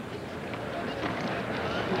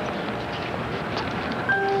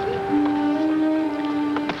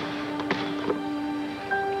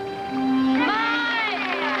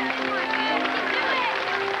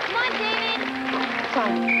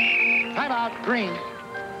 Timeout, Green.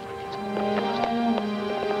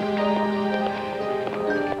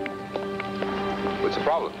 What's the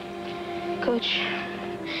problem? Coach,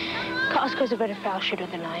 Costco's a better foul shooter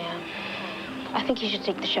than I am. I think he should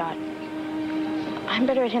take the shot. I'm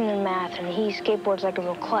better at him than math, and he skateboards like a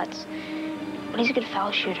real klutz. But he's a good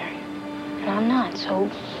foul shooter, and I'm not, so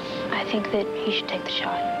I think that he should take the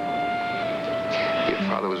shot. Your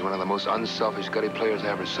father was one of the most unselfish, gutty players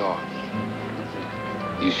I ever saw.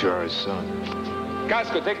 You sure are his son.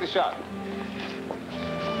 Costco, take the shot.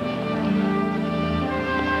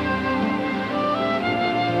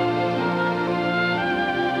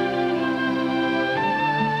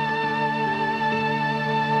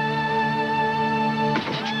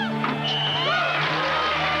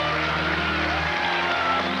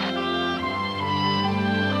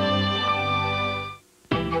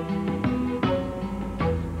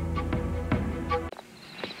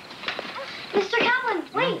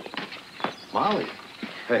 Molly?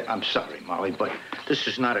 Hey, I'm sorry, Molly, but this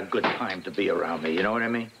is not a good time to be around me. You know what I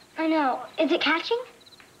mean? I know. Is it catching?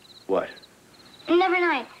 What? Never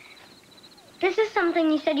mind. This is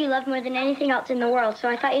something you said you loved more than anything else in the world, so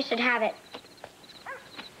I thought you should have it.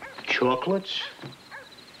 Chocolates?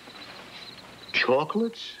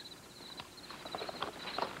 Chocolates?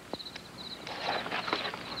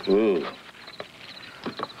 Ooh.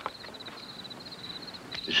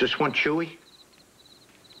 Is this one chewy?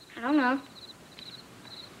 I don't know.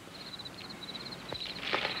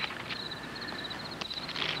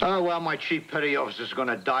 Oh, well, my chief petty officer's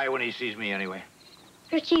gonna die when he sees me anyway.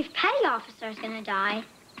 Your chief petty officer's gonna die.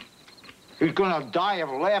 He's gonna die of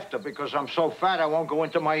laughter because I'm so fat I won't go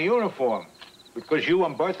into my uniform. Because you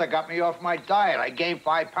and Bertha got me off my diet. I gained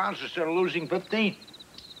 5 pounds instead of losing 15.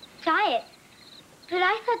 Diet? But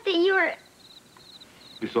I thought that you were...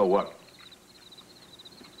 You thought what?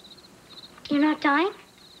 You're not dying?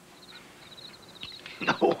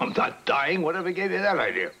 No, I'm not dying. Whatever gave you that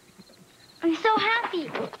idea? I'm so happy.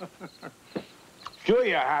 Sure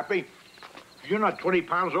you're happy. You're not 20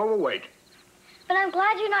 pounds overweight. But I'm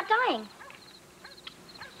glad you're not dying.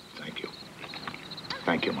 Thank you.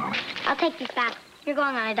 Thank you, Molly. I'll take these back. You're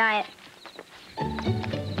going on a diet.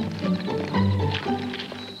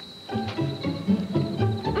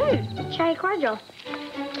 Cherry cordial.